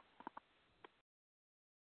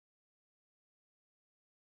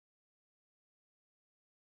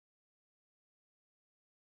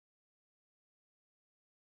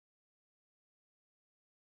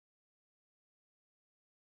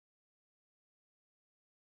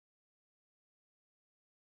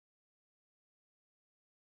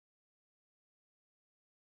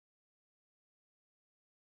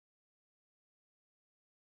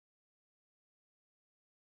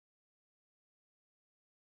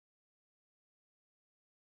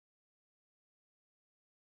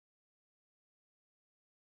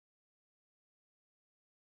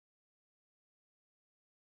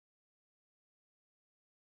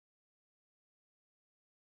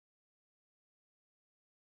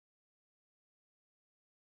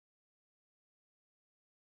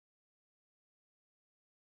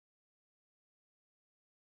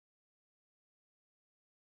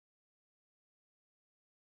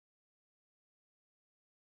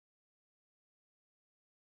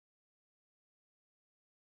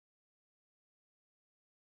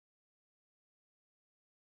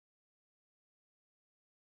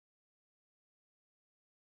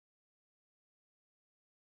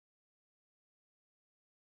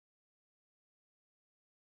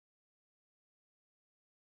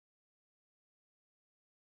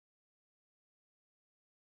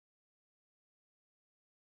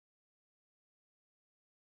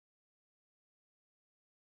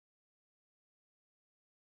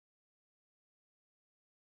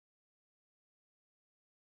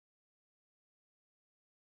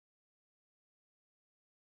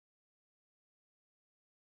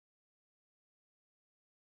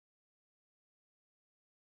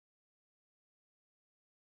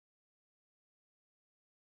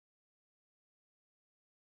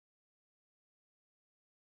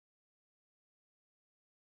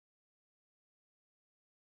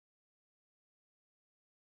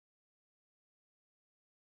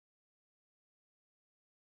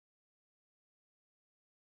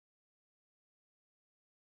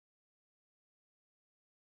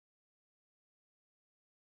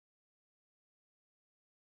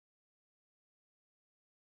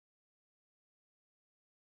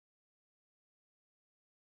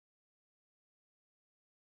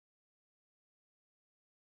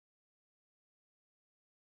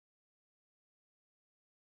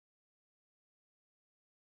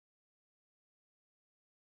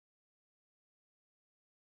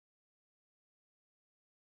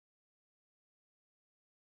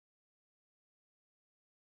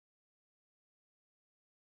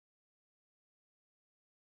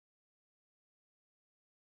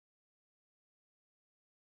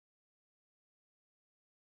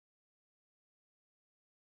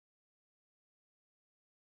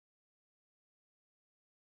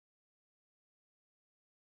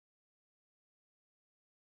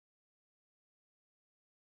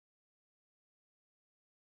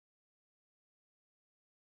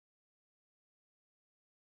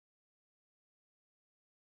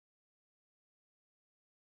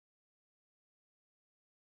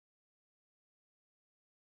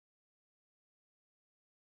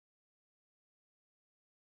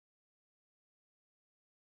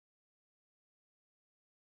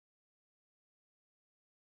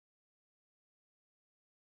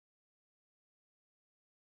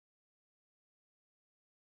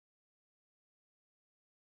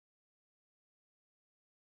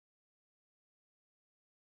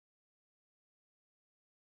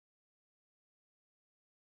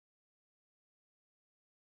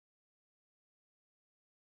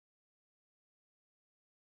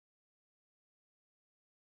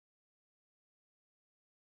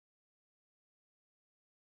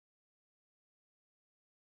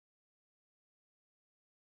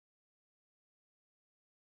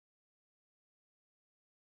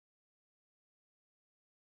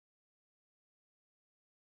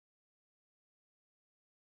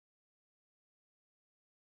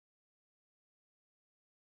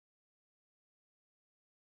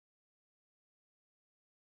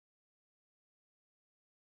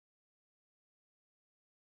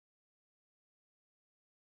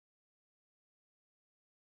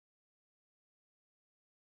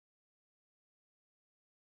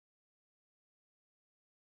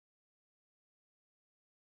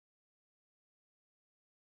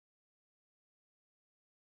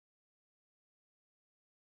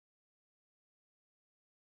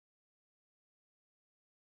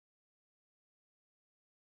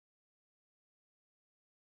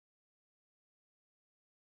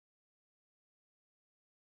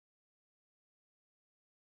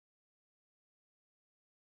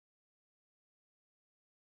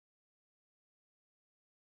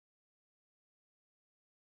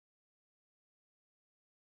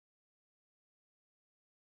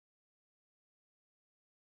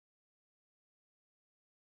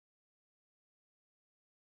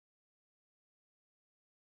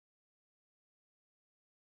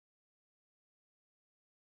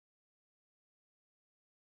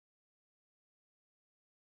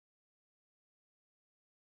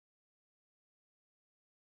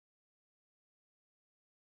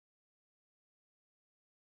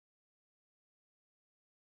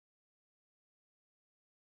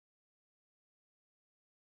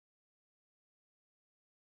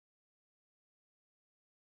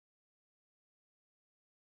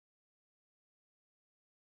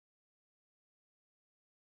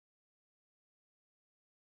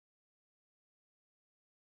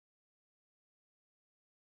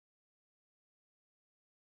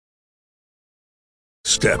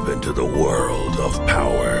 Step into the world of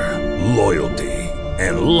power, loyalty,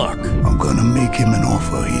 and luck. I'm gonna make him an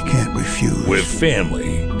offer he can't refuse. With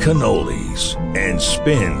family, cannolis, and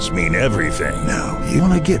spins mean everything. Now, you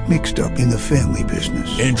wanna get mixed up in the family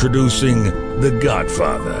business. Introducing The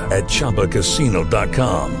Godfather at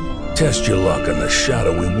ChumbaCasino.com. Test your luck in the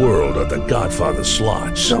shadowy world of The Godfather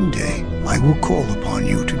slot. Someday, I will call upon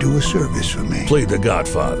you to do a service for me. Play The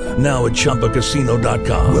Godfather, now at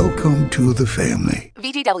ChumbaCasino.com. Welcome to the family.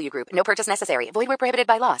 VGW Group. No purchase necessary. Void where prohibited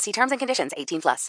by law. See terms and conditions. 18+.